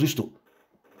suya Christo.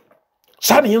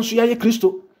 San and suya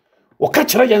Christo. Or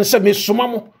catch a yan said Miss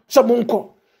Sumamo, some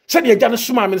monko. Said ye Jan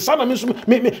Sumam and Sana Miss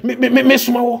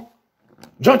Sumawo.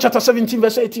 John chapter 17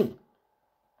 verse 18.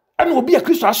 And will be a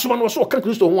Christo as Suman was so can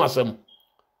Christo who was them.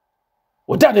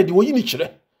 O dane di wo yini kire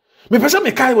me pese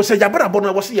me kai wo se yabara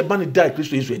bono wo se ye ban die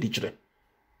Kristo Yesu edi kire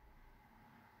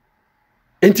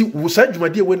enti wo sa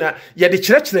dwumade we na ye de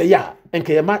kire ya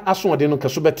enka ye ma aso ode no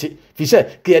kaso bete fi se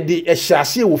ke ye de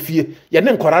ehyase wo fie ye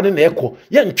ne nkora ne na ekọ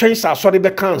ye ntwen se asore be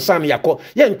kan san yakọ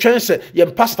ye ntwen se ye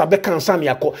pastor be kan san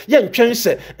yakọ ye ntwen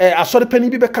se asore pani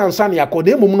bi be kan san yakọ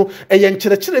na emum no ye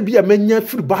nkire bi a manya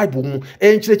firi Bible mu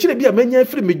nkire bi a manya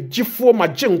firi megifo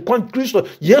magye nkwan Kristo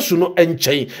Yesu no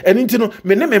enchen eni nti no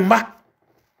me ne me ma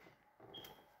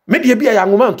me de bia ya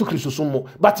ngoma nto Kristo so mo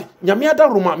but nyame ada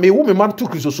roma me wo me ma nto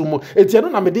Kristo so mo enti no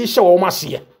na me de hye wo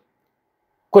mase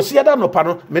kosi ada no pa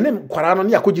no me ne kwara no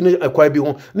ne yakogine akwa bi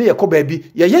ho ne yakọ ba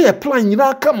bi ye plan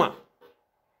nyina kama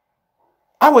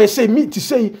awe say meet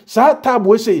say sa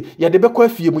table say ye de bekọ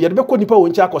afie mu ye de bekọ nipa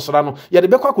won chi akosra no ye de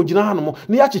bekọ akogina ha no mo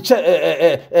ne ya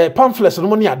cheche pamphlets no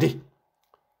mo ne ade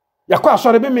yakọ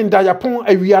asore be me nda yapon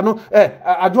awia no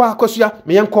adwo akosua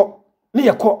me yenko ne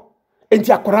yakọ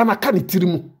enti akora na ka ne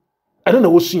tirimu eno na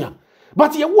wosua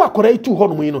but ye wo akora itu ho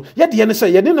no mu no ye de ne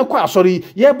say ye de ne kwa asori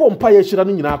ye bo mpa ye hira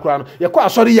no nyina akora no ye kwa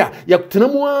asori ya ye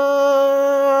tenamu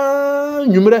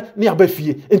nwumre ne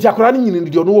abafie enti akora ne nyina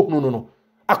de no wo hunu no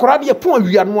akora de ye pon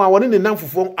awia no a woni ne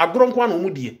namfofo agoro nko na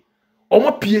omudie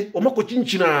omo pie omo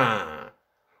kokinchina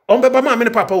ombe ba ma me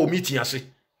ne papa o meeting ase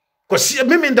kosi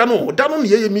me nda no ne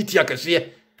ye meeting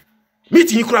akese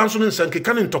meeting kura nso ne nsanke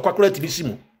kan ntokwa kura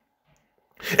tibisimu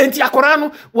enti akora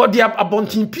no wodi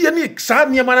abontin pie ni saa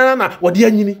niema na wodi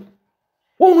anyini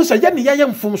wonu sa ye ne ye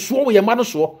mfomso wo ye ma no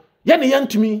so ye ne ye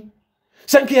ntumi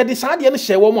sanke ye de saa de ne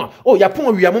hye wo mu a o ya pon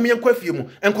awia mom ye nkwa fie mu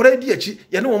enkora di achi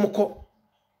ye ne wo mkọ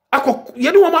akọ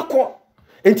ye ne wo makọ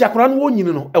enti akora no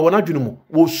wonyini no e wona dwene mu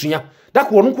wo sua da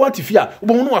ko no ko atifi a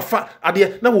wo no afa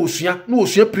ade na wo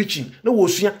sua preaching na wo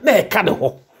sua na e ka de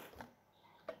ho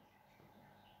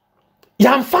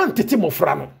ya mfantete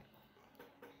mofra no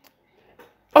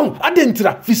oh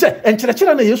adentira fi se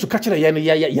enkyerɛkyerɛ na Yesu ka kyerɛ ye no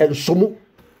ye nsomo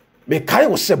me kai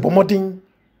wo se bomodin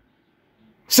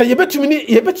se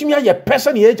yebetumi aye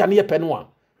person ye gya ne ye pɛ no a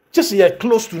just ye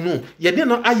close to no ye de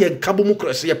no aye nkabo mu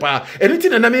krose ye pa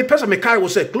anything na me person me kai wo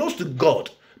se close to God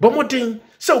bomodin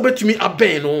se obetumi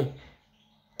aben no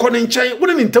kɔ ne nkyɛn wo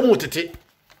ne ntam wotete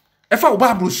ɛfa wo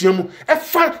Bible sua mu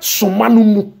ɛfa soma no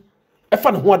mu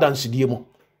ɛfa ne ho adansedie mu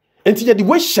enti ye de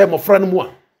we hye mofra no mu a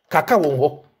kaka won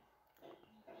ho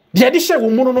de ade hye wo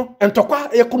mu no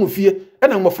entokwa ekono fie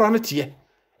ɛna mofra no tie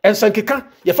ensankeka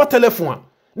ye fa telephone a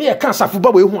ne ye kan safo ba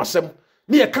we hu asem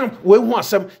ne ye kan we hu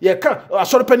asem ye kan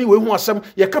asorepani we hu asem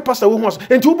ye kan pastor we hu asem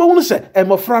enti wo ba hu se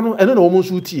mofra no ene na wo mu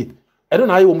nso tie ene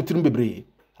na aye wo mutirim bebre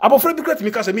abofra bi krat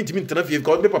mi ka se mi ntimi ntena fie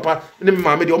because me papa ne me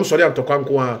maame de wo sori antokwa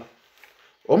nko a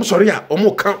wo sori a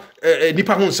wo kan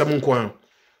nipa hu nsem nko a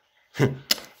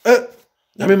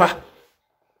nyame ma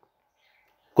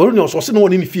koroni so se no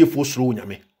woni ni fie fo soro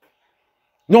nyame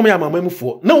no me amama mu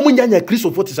fo na wo nyanya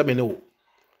Kristofo te se me ne wo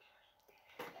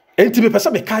enti me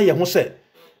pesa me kai ye ho se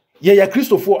ye ya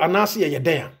Kristofo anase ye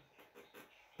den a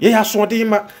ye ya so de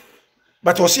ma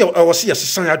but o se ye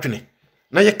sesan adwene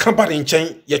na ye ka ba ne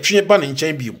nchen ye twe ba ne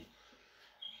nchen biom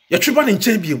ye twe ba ne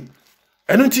nchen biom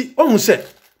eno nti o hu se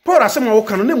Paul asem wo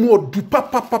kan na mu odu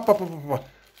papa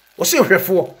o se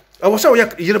hwefo o se o ye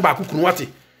yire ba akukunu ate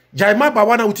jai ma ba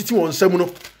wana utiti won nsam no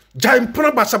jai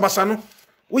mpra basa no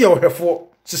wo ye hwefo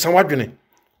sesan wadwene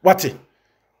wate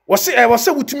wo se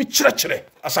wutimi kyerɛkyerɛ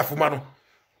asafoma no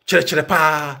kyerɛkyerɛ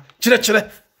pa kyerɛkyerɛ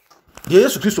de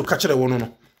Yesu Kristo ka kyerɛ wo no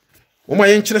wo ma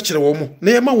ye kyerɛkyerɛ wo mu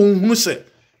na ye ma wo hunu se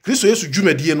Kristo Yesu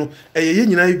dwumadi no ye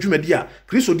nyina dwumadi a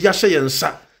Kristo di ahye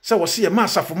yensa se wo se ye ma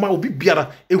asafo ma obi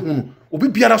biara ehunu obi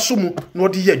biara so mu na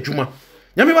odi ye adwuma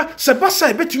nyame ba se basa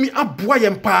e betumi aboa ye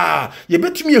mpa ye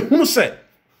betumi ehunu se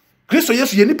Kristo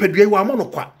Yesu ye nipadua yi wa mo no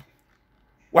kwa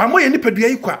wa mo ye nipadua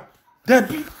yi kwa da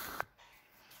bi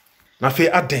na fe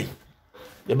aden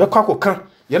ye be kwa koka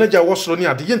ye na gya wo soro ni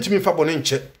ade ye ntimi mfa bone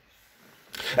nche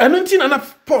eno nti na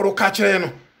Paul ka kire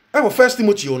no e wo 1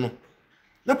 Timothy no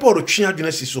na Paul twe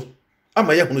adwena si so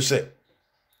ama ye hunu se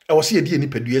e wo se ye die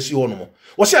nipadua si ho no mo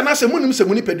wo se na se munim se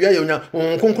munipadua ye onya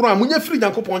nkonkron a munya firi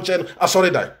Nyankopɔn nche no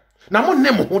asori dai na mo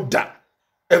nem ho da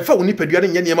emfa wo nipadua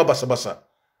ne nye ma basabasa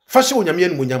fa hye onyame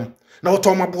animonyam na wo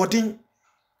to mabodin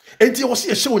enti wo se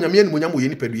ye hye onyame animonyam wo ye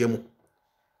nipadua mu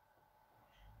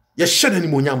ye hye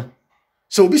animonyam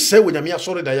se obi se onyame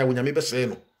asori dai ya onyame be se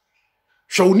no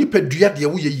hwe wo nipadua de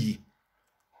wo ye yi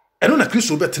eno na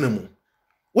Kristo betena mu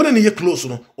wona ne ye close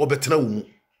no obetena wo mu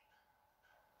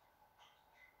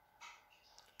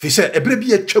fi se ebre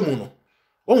bi atwa mu no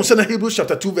wo se na Hebrews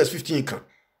chapter 2 verse 15 kan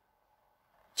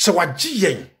se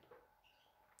wagye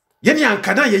yen ne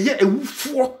ankada ye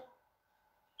ewufuo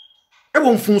e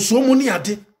wo mfunso mu ne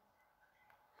ade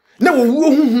na wo wuo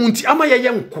huhu nti ama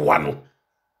ye nkoa no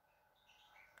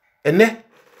ene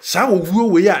sa wo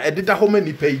wuo we a ededa ho ma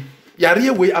nipa yi yare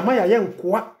we ama ye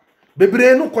nkoa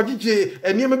bebre no kogije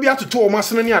enema bi atoto o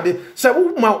masene ne ade se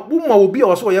wo ma obi a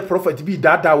wo so ye prophet bi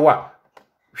dada wo a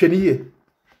hweniye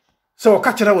se wo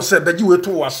ka kira wo se beji we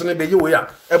to wo asene be ye we a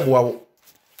emoa wo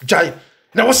jai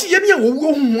na wo se ye ne wo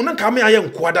wuo huhu na ka ma ye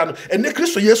nkoa da no ene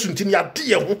Kristo Yesu ntini ade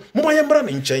ye ho mo ye mbra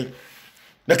ne nchen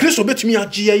na Kristo betumi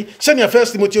agye yi se ne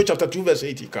 1 Timothy chapter 2 verse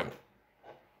 8 kan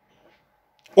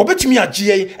obetumi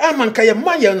agye yi amanka ye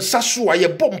ma ye nsaso a ye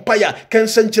bompa ya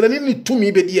kensankyerane ni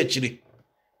tumi be di akire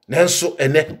nanso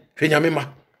ene hwenyame ma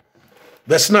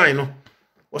verse 9 no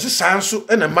wo se sanso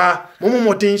ene ma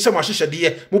momodin se mo hyehyede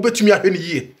ye mo betumi ahwe ne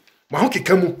yie mo ho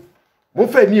keka mu mo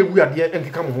fa ni ewu ade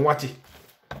enkeka mo ho wate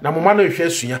na mo ma na hwe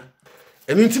asua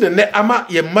enu nti ne ama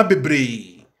ye ma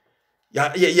bebre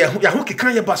ya ho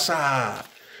keka ye basa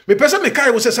me pesa me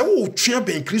kai wo se wo twia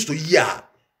ben Kristo yi a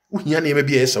wo hia ne ma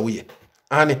bia ye se wo ye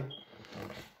ane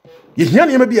ye hia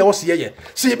ne ma bia wo se ye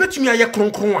se ye betumi aye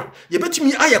kronkron a ye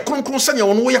betumi aye kronkron sane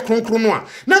wo no wo ye kronkron no a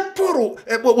na Paul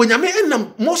wonyame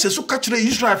enam Moses so ka kire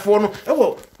Israel fo no e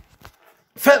wo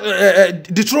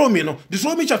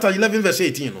Deuteronomy chapter 11 verse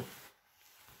 18 no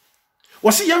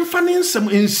wo se yemfa ne nsem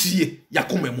ensie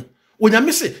yakoma mu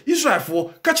wonyame se Israel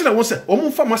fo ka kire wo se wo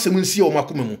mfa masem ensie wo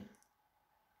makoma mu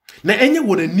na enye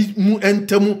wona ni mu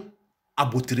entamu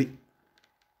abotire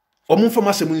wo mfa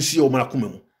masem ensie wo makoma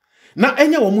mu na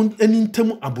enye wo mu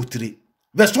anintam abotire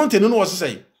verse 20 no wo se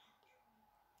say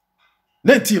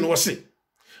 19 wo se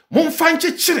mo mfa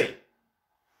nkyekire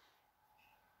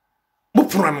mo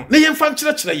prano na yemfa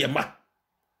nkyekire ye ma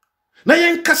na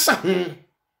yenkasa ho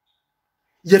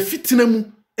ye fitina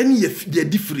mu eni ye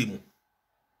difiri mu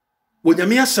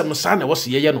wonyame asem sa na wo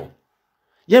se ye no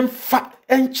yemfa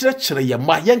enkyekire ye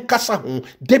ma yenkasa ho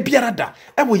de biara da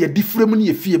e wo ye difiri mu ne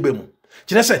ye fie ba mu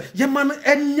kire se ye ma no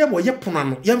enye wo ye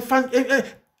ponano yemfa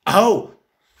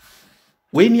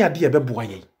we ni ade ye beboa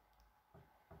ye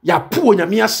ya po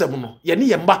onyame asem no ye ne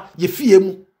ye mba ye fie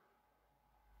mu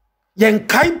ye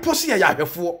nkai posi ya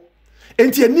hwefo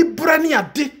enti ani bra ne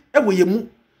ade e wo ye mu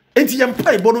enti ye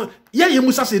mpa ibo no ye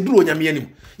mu sase duru onyame anim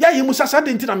ye mu sase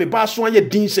ade enti na me ba so aye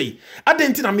din sei ade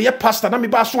enti na me ye pastor na me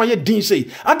ba so aye din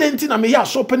sei ade enti na me ye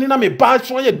asopani na me ba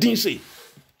so aye din sei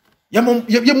ye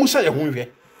mu sa ye ho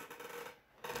hwe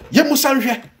ye mu sa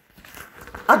hwe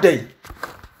ade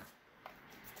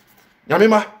nyame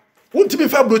ma wontimi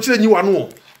fa brochire nyi wano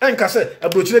enka se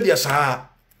abrochire dia saa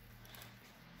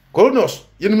Colonos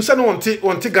yenim se no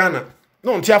wonte Ghana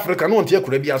no wonte Africa no wonte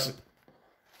akura biase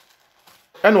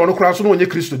ene wono kura so no onye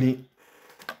Kristo ni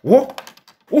wo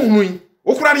hunui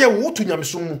wo kura ne wo to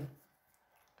nyamesom mu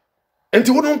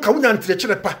enti wo no nka wonya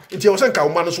ntirekire pa enti wo se nka wo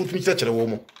ma no so tumi kirekire wo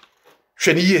mu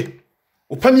hwe ne ye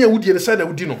opani awudie ne se na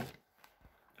wudi no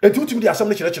enti wutumi di asam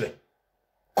ne kirekire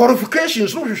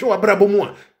qualifications no hwehwe wa brabo mu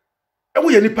a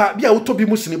ewo ye nipa bia wo to bi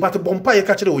mu sini bat bompa ye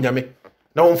ka kire onyame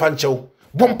na wo mfa nchew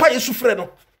bompa ye sufre no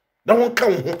na won ka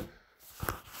ho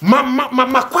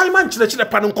ma kwai man kire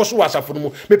pa no nkoso wasafo no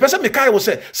mu me pese me kai wo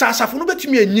se sa asafo no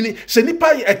betumi anyini se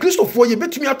nipa e Kristofo ye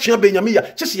betumi atwea benyame ya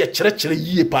kyese ye kire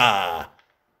yie pa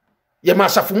ye ma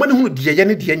asafo man hunu de ye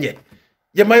ne de nye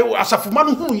ye ma asafo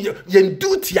man hunu ye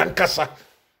nduti yankasa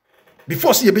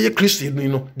before se ye be ye Kristo ni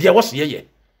no de wo se ye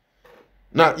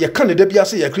na ye kan de bia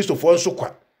se ye Kristofo nso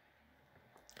kwa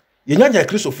ye nyanya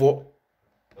Kristofo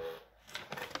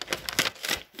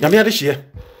nyame ade hye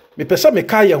me pesa me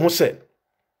kai ye ho se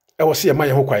was see a my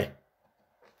hokwai.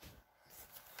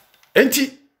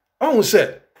 Enti, on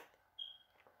said,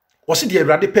 was it the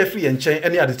Radi Perfree and chain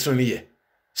any other 3 year?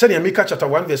 Send Mika chapter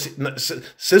 1, verse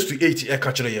 6 to 8, a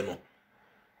catcher, you know.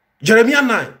 Jeremiah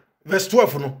 9, verse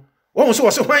 12, no. One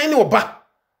was a wine or ba,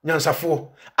 Nyansa 4.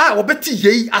 Ah, or betty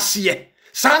ye as ye.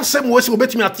 San Sam was will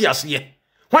bet me at Tias ye.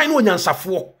 Why no Nyansa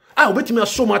 4? Ah, bet me a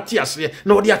so much Tias ye,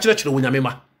 no, the church no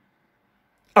Yamema.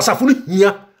 Asafuni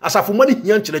here, asafumani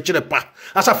here nchire pa.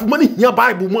 Asafumani here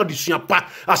Bible mo adisua pa.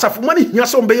 Asafumani here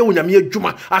so mbe ye onyame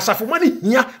adwuma. Asafumani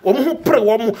here omo ho pre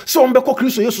wo so mbe ko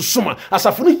Kristo Yesu soma.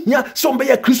 Asafuni here so mbe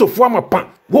ye Kristo fo amapa.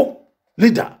 Wo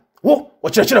leader, wo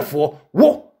ochirechirefo,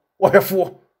 wo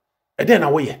ohwefo. Eden na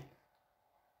wo ye.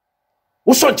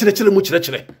 Wo so nchirechire mu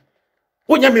chirechire.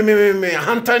 Wo nya me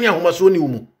hantani ahomaso ni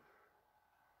umu.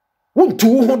 Wo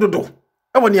ntu ho dodo.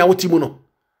 E woni a woti mu no.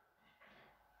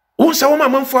 Unsa wo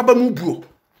mamamfo aba mu buo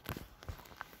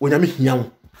onyame hia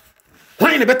wo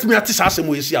hwan ne betimi ate sa asem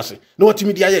wo yesi ase na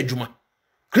watimi dia ya adwuma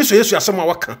Kristo Yesu asem a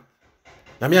waka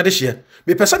na me ade hye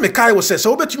me pese me kai wo se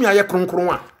wo betimi aye kronkron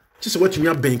a ti se watimi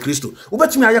aben Kristo wo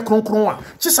betimi aye kronkron a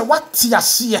ti se wate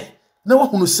ase na wo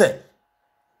hunu se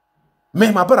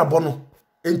me mabara bono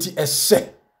enti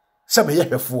esse se me ye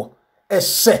hwefo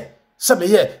esse se me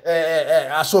ye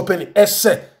asopeni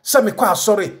esse se me kwa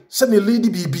asori se me lead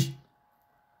bibi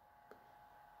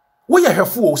wo ye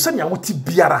hwefo se nya woti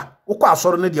biara wo kwa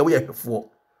asoro ne de wo ye hwefo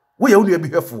wo ye wonu abi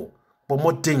hwefo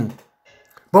bomodin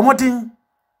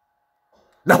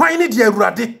na hwan ne de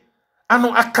awurade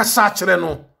ano akasa kire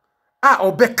no a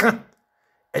obeka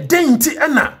eden nti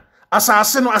na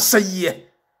asase no asaye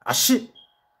ahye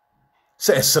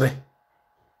se esre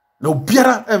na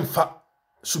obiara emfa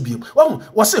subiem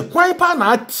wo se hwan pa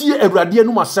na atie awurade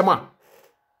anu masem a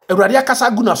awurade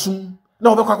akasa gu nasum na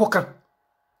obekwa koka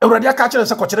awurade aka kire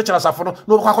se kokyere asafo no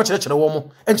na obekwa kokyere wo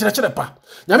mo enkyere pa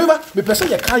nyame ba me pese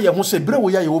ye ka ye ho se bre wo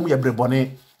ya ye wo mu ye bre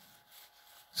bone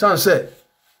san se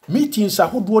meetings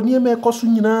ahodo ne me ekoso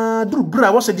nyina duru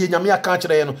bra wo se de nyame aka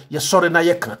kire ye no ye sori na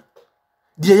ye ka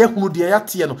de ye hunu de ye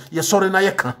ate no ye sori na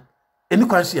ye ka eni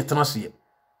kwan se ye tena se ye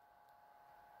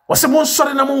wo se mon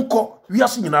sori na mon ko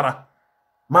wiase nyinara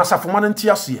ma asafo ma nti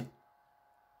ase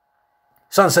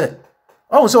san se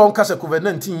o se won kase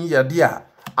COVID-19 ye de a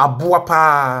aboa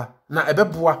pa na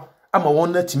ebeboa ama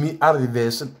won na timi a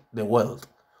reverse the world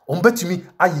on betimi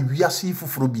ayi wiase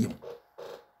fufuro biem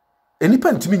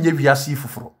enipa ntimi nya wiase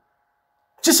fufuro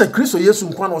chise Kristo Yesu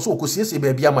nkwa na so okosiesie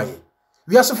ba bia maye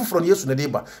wiase fufuro ne Yesu ne de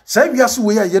ba sai wiase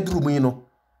we ya yeduru mu yi no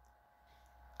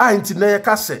a enti na ye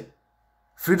kase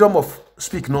freedom of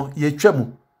speak no ye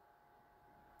twam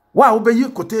wa obeyi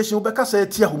quotation obekasa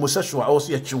etia homosexual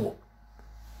also ye twiwo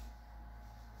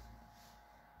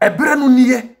ebere no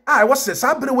niye a wo se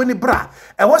sa bere weni bra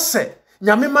e wo se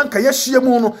nyame manka ye hye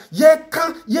mu no ye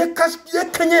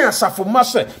kanya asafo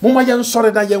mase moma ye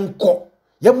nsore da ye nko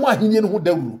ye mo ahenie no ho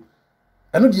dawuru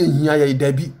eno de ehia ye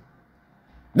dabi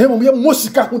na mom ye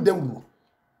mosika ho dawuru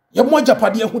ye mo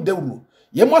japade ho dawuru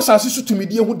ye mo asase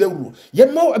sutumidi ho dawuru ye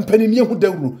mo mpanini ho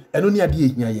dawuru eno ne ade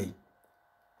ehia ye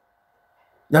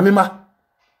nyame ma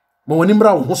mo woni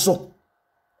mra wo ho so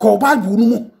ko Bible no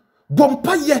mu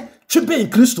bompa ye twebe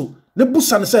Kristo ne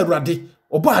busa ne se awurade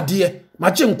oba ade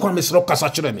ma je nkwa mesro kasa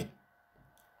kire me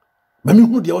mami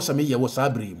hu de wo same ye wo sa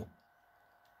abre mu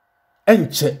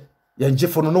enche ye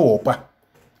njefo no wo pa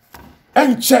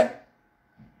enche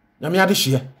nyame ade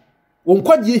hye wo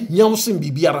nkwaje hia wo sem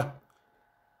bibiara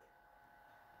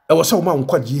e wo se wo ma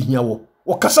nkwaje hia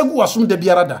wo kasa gu asom da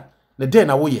biara da ne den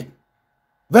na wo ye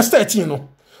verse 13 no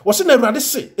wo se na awurade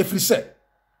se efri se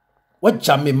wo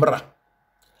jame mra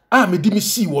a me di mi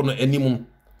si wo no animu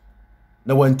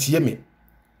na wantie me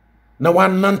na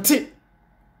wanante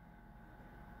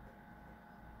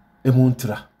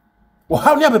emuntra wo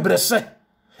haw ne abebrese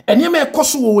ene me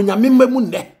ekoso wo nyame mamu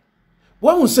ne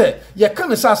wo hu se ye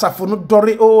kan se asafo no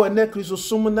dore o ene Kristo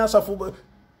sum na asafo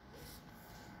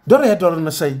dore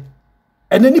na sei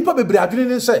ene nipa bebre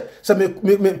adwene ne se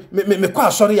me kwa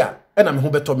asori a ena me ho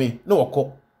beto me na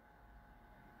woko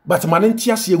but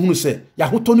manenti ase ehunu se ya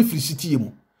hoto no firisiti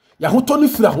emu ya hoto no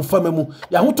firi ahofama mu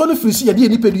ya hoto no firisi ye de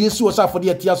nipa du Yesu osafo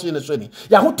de atia so ne so ni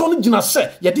ya hoto no gina se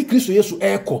ye de Kristo Yesu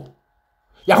eko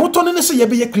ya hoto no ne se ye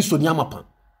be ye Kristo ni amapa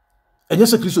enye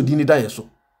se Kristo di ni da yeso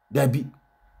da bi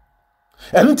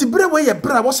enu ti bre we ye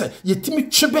bra wo se ye timi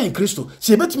tweben Kristo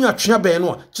se ye betimi atwea ben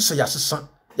no a che se ya sesa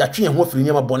ya twe ho afiri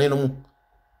nyama bone no mu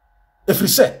efiri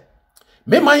se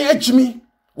me man agimi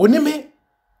woni me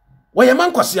wo ye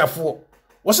man kwasiafo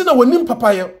wo se na wonim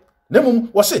papa ye nemum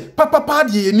wo se papa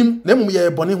de yenim nemum ye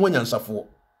bone ho nyansafo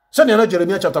se ne na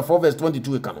Jeremiah chapter 4 verse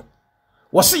 22 e ka no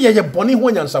Wose ye boni ho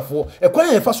nyansafo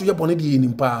ekwan ye fa so ye boni de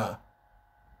yenim pa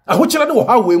ahokyere de wo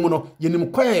ha we mu no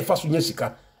yenim kwan ye fa so nya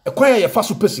sika ekwan ye fa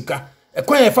so pesika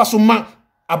ekwan ye fa so ma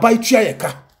abai tua ye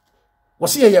ka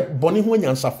wose ye boni ho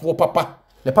nyansafo papa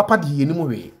le papa de yenim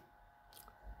we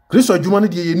Kristo adwuma no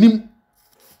de yenim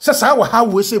se sa wo ha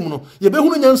we se mu no ye be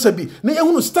hunu nyansa bi na ye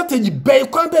hunu strategy be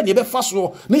kwan be ne be fa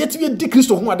so na ye tiwe di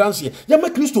Kristo ho adanse ye ma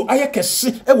Kristo aye kese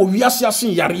e wo wiase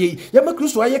asen yare ye ma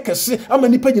Kristo aye kese ama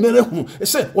nipa nyina re hunu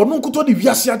se ono nkoto de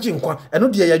wiase age nkwa eno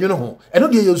de ye nwene ho eno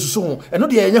de ye susu ho eno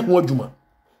de ye nya ho adwuma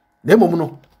na emom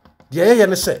no de ye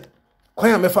ne se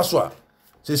kwan a me fa so a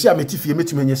se si a metifie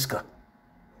metime nya sika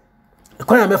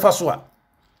kwan a me fa so a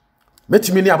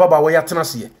metime ni ababa wo ya tena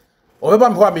se ye obeba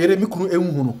me ho a me yere mikunu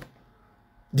enhu no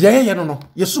de ye no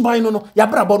yesuban no ya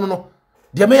brabo no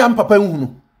de me ya mpapa enhu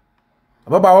no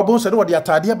ababa wo bon se no de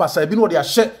atade basa bi no de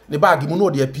ahye ne bag mu no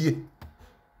de apie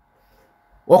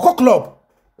wo club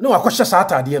no akɔhye sa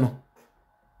atade no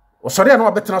o sɔre na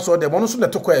wabetena so de mo no so ne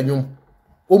tokɔ anwum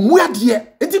o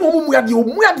muade enti no mo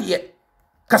muade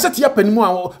kasete ya panimu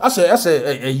a ase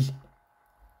ayi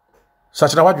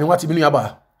sachira wadwen wati minu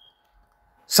aba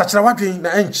sachira wadwen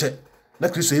na enche na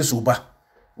Kristo Yesu ba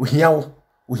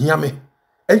ohia me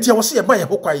enti ya wose ye ba ye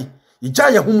hokwai ye gya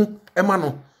ye hum ema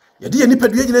no ye de ye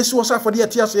nipadua gina si wo sa afode ye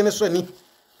tia so ne so ani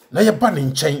na ye ba ne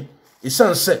nkyɛn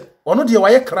esanse ono de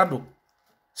waye krado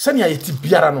sani aye ti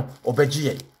biara no obegye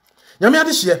ye nyame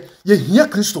ade hye ye hia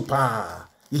Kristo pa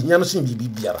ye hia no sin bibi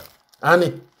biara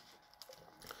ani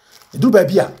edu ba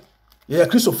bia ye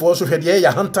Kristo fo so hwede ye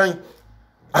ya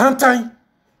hantan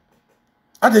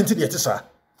adenti de yetisa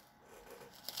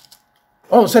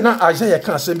on se na Isaiah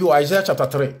kan asem bi Isaiah chapter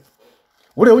 3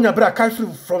 wore onya bra kai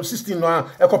from 16 no a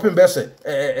ekopem bese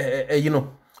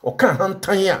o kan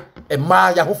hantan a e ma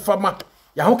ya ho fama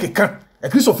ya ho keka e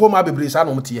Kristo fo ma bebre sa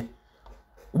no mtie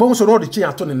ubon so no de chi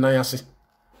ato ne nan ase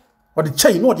o de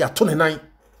chai no de ato ne nan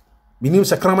minim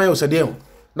se kraman yo se de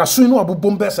na so no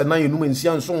abobom bese nan enum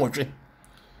ansia nso wotwe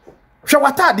hwe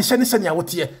wata de hye ne se ne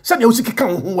awote se ne awusi keka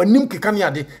ho wanim keka ne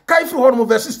ade kai ho no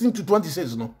verse 16 to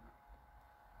 26 no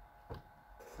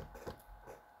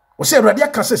o se awurade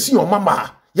aka se Sion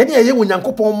mama ye ne ye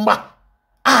onyankopɔn ma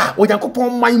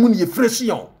onyankopɔn man mu ne ye frɛ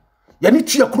Sion ye ne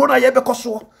tua kuro na ye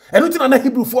bekoso eno tina na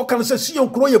Hebrew fo kan se Sion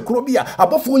kuro ye kuro bia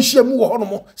abofo nhia mu wo ho no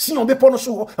mo Sion bepo no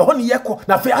so ho ho ne ye kɔ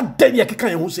na afɛ adan ye keka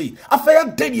ye ho sei afɛ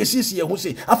adan ye sisi ye ho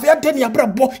sei afɛ adan ye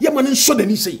abrabɔ ye ma ne nso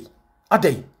dani sei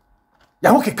adan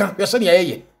ya ho keka ye se ne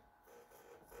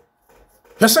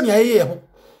ye ho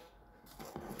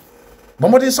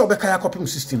bomodin se obeka ya kopim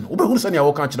 16 obehuru se ne ya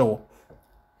wo kan kire wo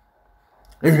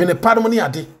ehwene padom ne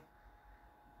ade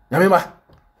nyamema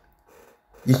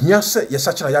yehia se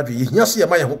yesachira yadwe yehia se ye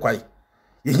ma ye ho kwai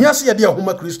yehia se ye de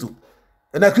ahoma Kristo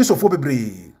na Kristo fo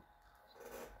bebre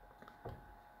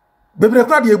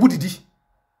kra de ye budidi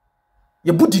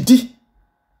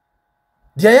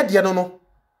de ye de no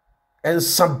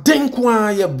ensaden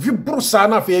kwa ye vibru sa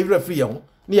na fa ye wira free ye ho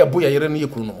ne ye bo ye yere ne ye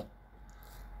kru no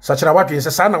sachira wadwe se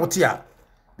sa na wote a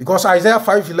because Isaiah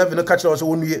 5:11 no catch us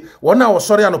won a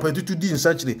sorry anopetutu di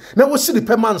nsachire na wo siri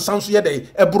pema nsanso ye dey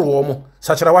ebro wo mo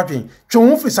sachira wadwen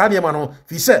twon fi sa de ma no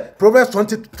fi se Proverbs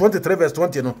 23 verse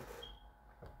 20 no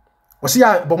wo se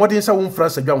ya bomodin sa won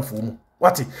France adwamfo mu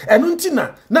wati enu nti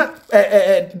na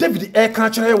David ka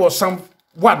kire wo Psalm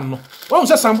 1 no won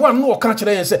se Psalm 1 no wo ka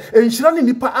kire yen se enhyira ne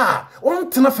nipa a won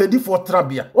tena fadi for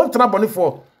trabia won tena bone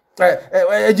for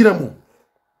ejina mu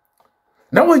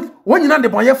na won nyina de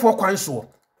bonye for kwan so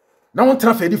na won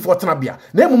tena fadi for tena bia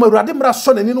na emuma Awurade mra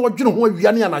so nani no wodwene ho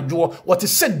awia ne anadwo wote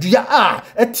se dua a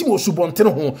etimo subonte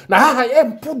ho na ha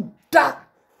empuda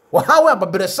wo hawe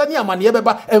ababresa ne amane ye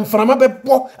beba emframa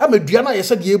bebo amadua na ye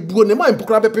se de ebuo ne ma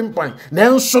empokra bepempan na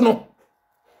enso no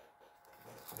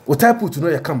o type no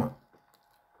ye kama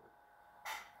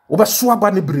wo beso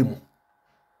aba ne bremu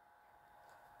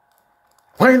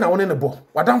hwan na woni ne bo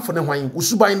wadamfo ne hwan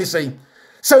usuban ne sei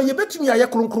so ye betumi aye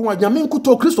kronkron wa nyame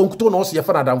nkuto Kristo nkuto na ose ye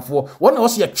fa nadamfo wona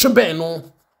ose ye tweben no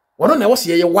wona na ose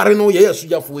ye ware no ye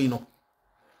asujafo yi no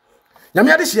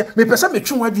nyame ade hye me pesa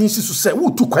metwe wadwen sisu se wo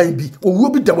tu kwan bi owuo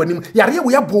bi da wanim yare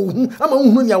wo ya bo hu ama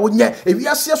hu ne awonye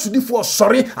ewiase asudifo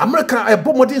sori America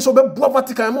ebomodin so be bo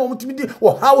Vatican ma omutimi di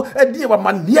wo haw edi wa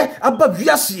mane aba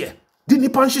wiase di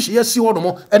nipa nhihye ye si wo no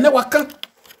mo ene waka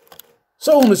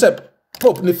so hu se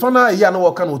Pope ni fana ya na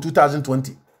wo ka no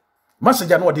 2020 message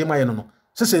na wo de ma ye no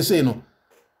se no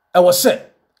e wo se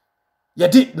ye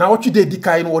di na wotwe de di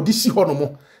kai no wo di si ho no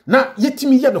mo na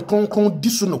yetimi ye no kronkron di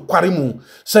so no kware mu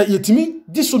se yetimi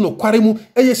di so no kware mu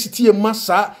eye sitie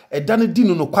masa eda ne di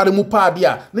no kware mu pa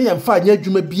bia na ye mfa anya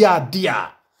adwuma bia de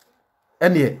a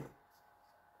ene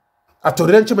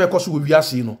atore nche me koso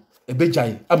wiase no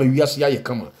ebejai ama wiase aye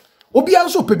kama obi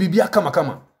anso pe bibia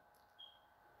kama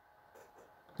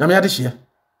na me ade hye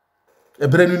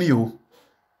ebrenu ni yo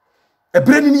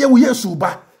ebrenu ni ye wo Yesu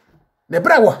ba na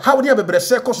ebra wo hawo ne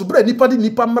bebrese koso bra nipa de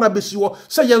nipa mara besi wo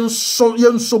se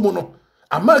yenso mu no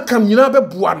amakam nyina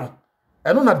beboa no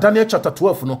eno na Daniel chapter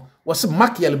 12 no wo se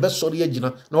Makiel be sori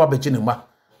agina na wa beje ne ma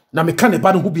na me ka ne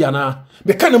ba no hu bia na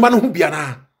me ka ne ma no hu bia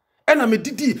na ena me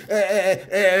didi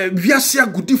wiase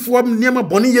agudifo niema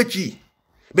bone yaki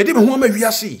me di me ho ma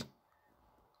wiase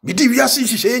me di wiase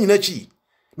hihye nyina chi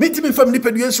me ti me fam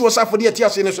nipa duensi wo safo de ati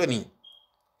ase ne so ni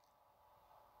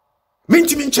me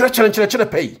ti me nkyere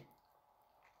pay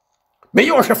me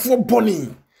yo hwefo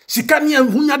boni sika ne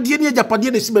hunyade ne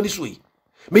agapade ne simani soi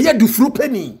me ya dufuro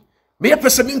pani me ya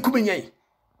pese me nkumenyan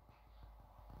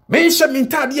me hye me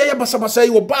ntade ya basabasa yi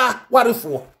wo ba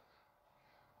warefo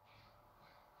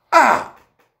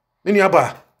me ni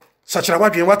aba sachira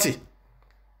wadwen wate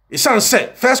isan se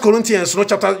 1 Corinthians no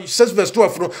chapter 6 verse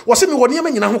 12 no wo se me wo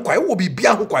ne nyina ho kwai wo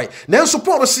bibia ho kwai na enso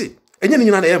Paul se enye ne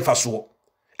nyina na emfa so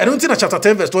eno nti na chapter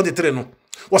 10 verse 23 no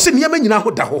wo se ne nyina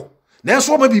ho da ho na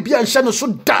enso ma bibia nhye no so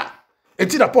da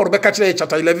enti na Paul be ka kire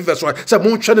chapter 11 verse 1 se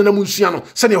mo ntwe na mu nsua no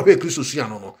se ne ho Kristo sua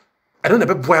no eno na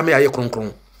be boa me aye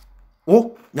kronkron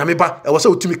wo nyame ba e wo se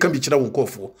otumi kan bi kire wo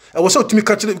nkofo e wo se otumi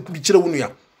ka kire bi kire wo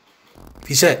nua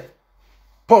he said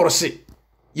Paul say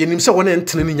ye nim se wona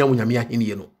entene ni nyawo nyame ahene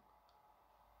ye no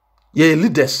ye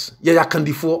leaders ye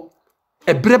yakandifo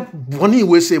ebre boni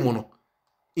we say mu no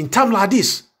in time like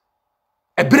this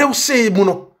ebre say mu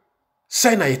no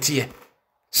say na yete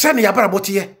say na yabara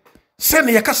bote say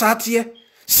na yakasa ate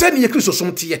say na Kristo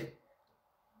somte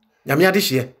nyame ade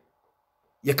hye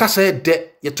ye kasa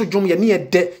de ye to dwom ye ne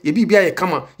de ye bibia ye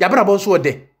kama yabara bo so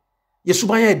de ye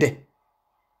suban ye de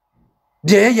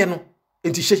ye no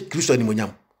enti hye Kristo ani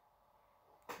monyam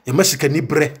ye masika ni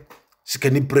bre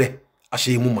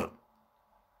ahye mu ma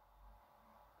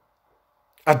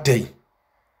adai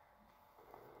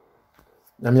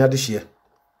nyame ade hye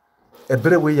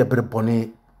ebre we ye bre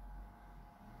bone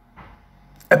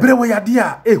ebre we yade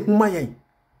a ehuma yen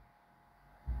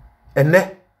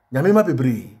enne nyame ma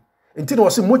bebre enti na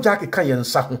wose moja akeka yen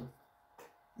nsa ho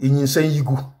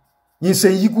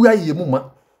yinsan yigu aye mu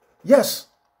ma yes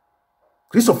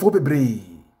Christopher bebre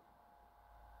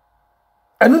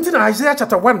enu enti na Isaiah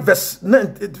chapter 1 verse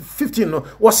 15 no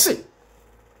wose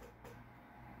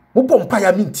mo bompa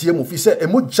ya mintie mo fi se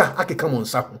emoja akeka mo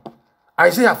nsa ho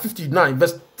Isaiah 59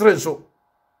 verse 3 so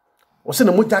wose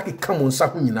na moja akeka mo nsa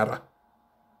ho nyinara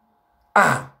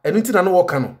enu enti na no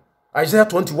woka no Isaiah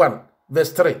 21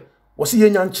 verse 3 wose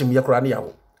yenya nchim ye kora ne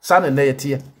yawo sa na ne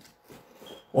yete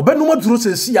obenu maduro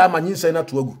sensi ya amanyinsa na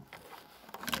to agu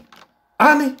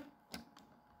ani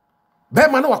be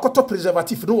ma na wakoto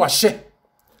preservative no wahye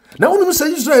na wonu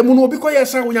se Israel mu no obi koye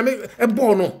san wonyame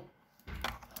ebo no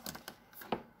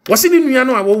wasi ni nua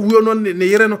no awuo no ne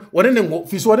yere no wone ne ngo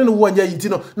fiso wone ne wo anya yinti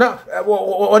no na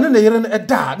wone ne yere no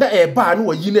eda na eba no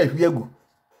wayi na ahwie agu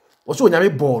wose wonyame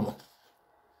bo no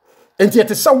enti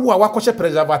ete sawo a wakɔhye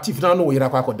preservative na no wo yere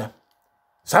akwakoda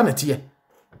sa na tie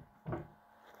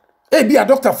bi a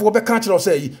doctor for be kan kire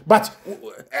say but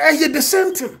the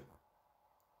same thing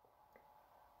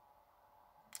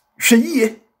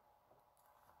hweye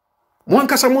mo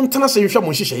nkasa mo ntana se nhwa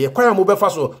mo hyehyeye kwan mo be fa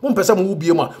so mo mpesa mo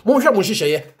wubie mo mo nhwa mo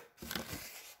hyehyeye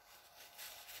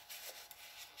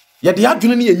ye de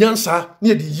adwene ne nyansa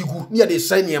ne de yigu ne de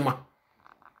sai niema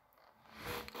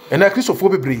ena Kristofo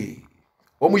bebre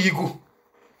wo mo yigu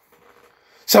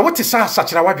sa wote sa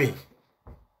sachira wadwen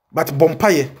but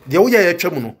bompaye de wo ye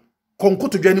atwa mu no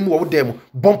konkoto dwani mu wo dem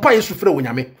bompaye sufre wo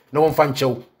nyame na wo mfa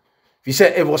nchew fi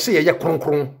se e wo se ye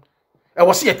kronkron e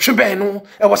wo se ye twebe no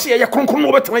e wo se ye kronkron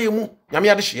wo betena ye mu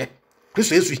nyame ade hye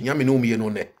Kristo Yesu nyame no umie no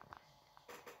ne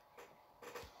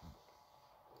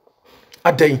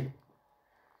adan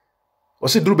wo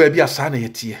se duru ba bia sa na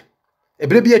yetie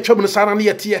ebre bia atwa mu no sa na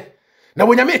yetie na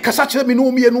wonyame kasa kire mi no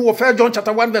umie no wo 1 John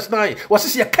chapter 1 verse 9 wo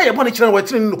se ye ka ye bone kire na wa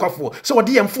tiri no kwafo se wo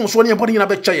de ye mfon so ne ye bone nyina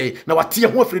be kyaye na wate ye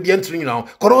ho afiri de ntiri nyina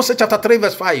Closser chapter 3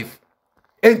 verse 5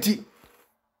 enti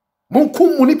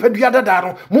munkum mu ni padua dada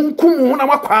no munkum mu na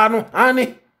makwa no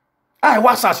ani ai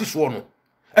wa asase so no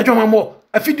adwama mo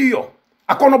afidiyo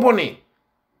akono bone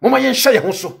moma ye nhye ye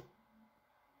ho so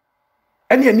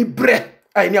ene ani bre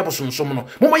ai ni abosonsom no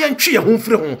moma ye ntwe ye ho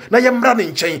mfiri ho na ye mra ne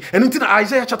nchen eno nti na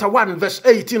Isaiah chapter 1 verse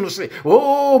 18 no say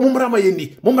oh mumra ma ye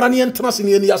ni mumra ne ntena se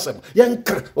ne ni asem ye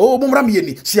nkra oh mumra ma ye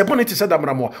ni se ye bone ti se da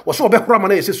mra mo wo so obekora ma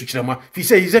na ye se sukyerema fi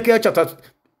say Ezekiel chapter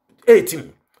 18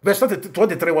 verse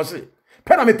 23 was say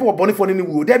pena me po bone fo ne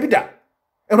wu da bi da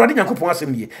Awurade Nyankopɔn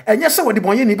asɛm nie. Ɛnyɛ sɛ wɔde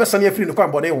bɔnyɛ ni bɛsane afiri ne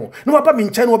kwan bɔne ho. Na waba me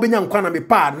nkyɛn na wɔbɛnya nkwa na me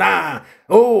pa na.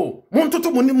 Oh,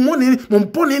 montoto mo ni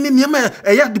bɔne ne nneɛma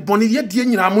ɛyɛ de bɔne yɛ die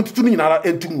nyinaa montoto no nyinaa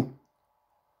entumu.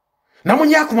 Na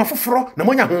monnyɛ akoma foforo na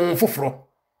monnya honhom foforo.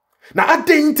 Na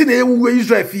adɛn nti na yɛwuwe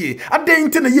Israel fie? Adɛn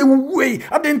nti na yɛwuwe?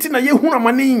 Adɛn nti na yɛhunu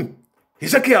amane?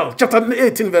 Ezekiel chapter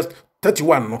 18 verse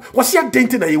 31 no. Wasi adɛn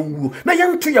nti na yɛwuwo? Na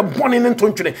yɛnto yɛ bɔne ne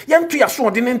ntontwene, yɛnto yɛ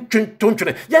asoɔde ne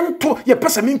ntontwene, yɛnto yɛ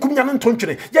pɛsɛ me nkumnya ne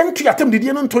ntontwene, yɛnto yɛ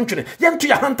atamdidie ne ntontwene, yɛnto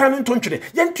yɛ hantan ne ntontwene,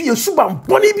 yɛnto yɛ suban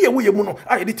bɔne bi a ɛwɔ yɛ mu no,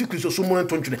 a yɛde ti Kristo so mu ne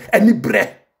ntontwene, ani brɛ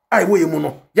a ɛwɔ yɛ mu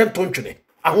no, yɛntontwene,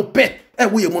 ahopɛ a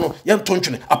ɛwɔ yɛ mu no,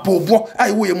 yɛntontwene, apɔwbɔ a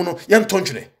ɛwɔ yɛ mu no,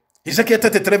 yɛntontwene. Ezekiel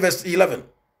 33 verse 11.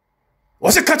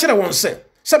 Wasi ka kyerɛ wɔn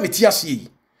sɛ meti ase yi,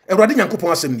 Awurade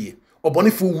Nyankopɔn asɛm nie,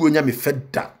 ɔbɔnefo wuo nya me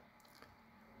fɛda.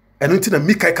 Ɛno nti na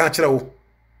Mika ka kyerɛ wo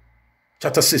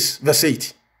chapter 6 verse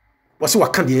 8. Wasi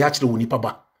waka deɛ yɛ akyerɛ wo nipa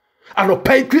ba.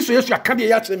 Anɔpɛ Kristo Yesu aka deɛ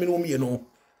yɛ akyerɛ me no mie no.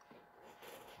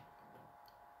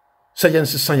 Sɛ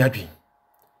yɛnsesa yɛadwen.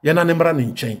 Yɛna ne mmara ne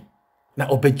nkyɛn na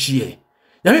ɔbɛgye.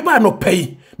 Nyame ba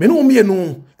anɔpɛ me no mie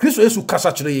no. Kristo Yesu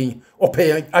kasa kyerɛ yɛn, ɔpɛ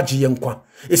yɛn agye yɛn nkwa.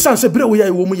 Ɛsan sɛ bere wo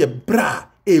yɛ wɔ mu yɛ bra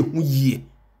ehu yie.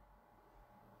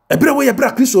 Ebere wo yɛ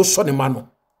bra Kristo sɔ ne ma no.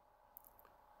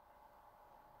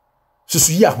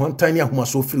 Susu yi ahwantan ne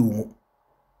ahomaso firi wo mu.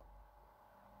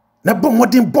 Na bɔ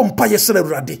modern bompa yɛsrɛ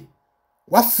Awurade.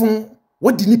 Wafon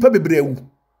wadi nipa bebre awu.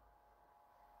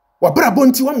 Wabra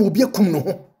bonti wa ma obi akum no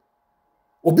ho.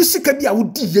 Obi sika bi a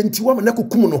wodi ye nti wa ma na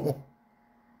kokum no ho.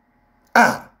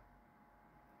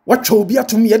 Watwa obi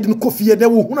atum ye de no kofie na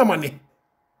wo huna mane.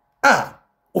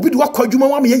 Obi de wakɔ adwuma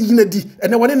wa ma ye yi na di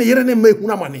ene wone ne yere ne ma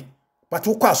huna mane. But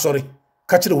wo kɔ asɔre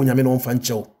ka kyerɛ wo Nyame no mfa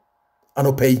nkyɛw.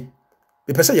 Anɔpɛ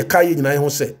Pese ye kaye nyina ho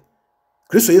se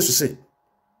Kristo Yesu se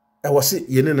wase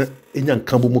yene na enya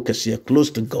nkambo mu kese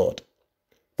close to God.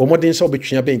 Bomodin so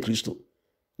betwea ben Kristo.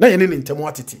 Na yene ne ntemu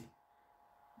atete.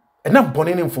 Enam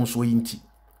bone ne mfomso yi nti.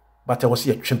 But wase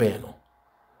ye twe ben no.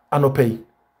 Anopei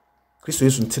Kristo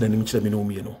Yesu ntena nim kire me no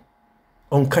mie no.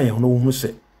 Onka ye ho no hu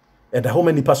se eda ho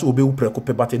mani paso obewu preko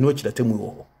pe but no kire temu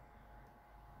wo.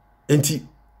 Enti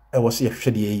wase ye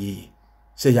hwede ye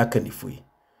se ya kanifui.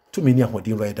 To many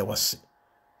ahodin right da wase.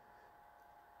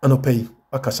 Anopei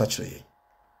akasa kyerɛ yɛn.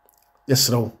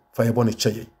 Yɛsrɛ wo fa yɛ bɔne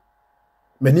kyɛ yɛn.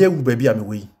 M'ani awu baabi a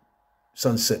mewɔ yi.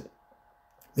 San sɛ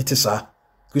mete saa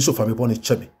Kristo fa me bɔne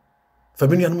kyɛ me. Fa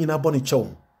me nuanom nyinaa bɔne kyɛ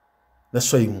wo. Na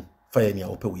sɔ yi mu fa yɛ nea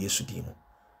wopɛ wɔ Yesu din mu.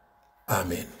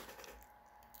 Amen.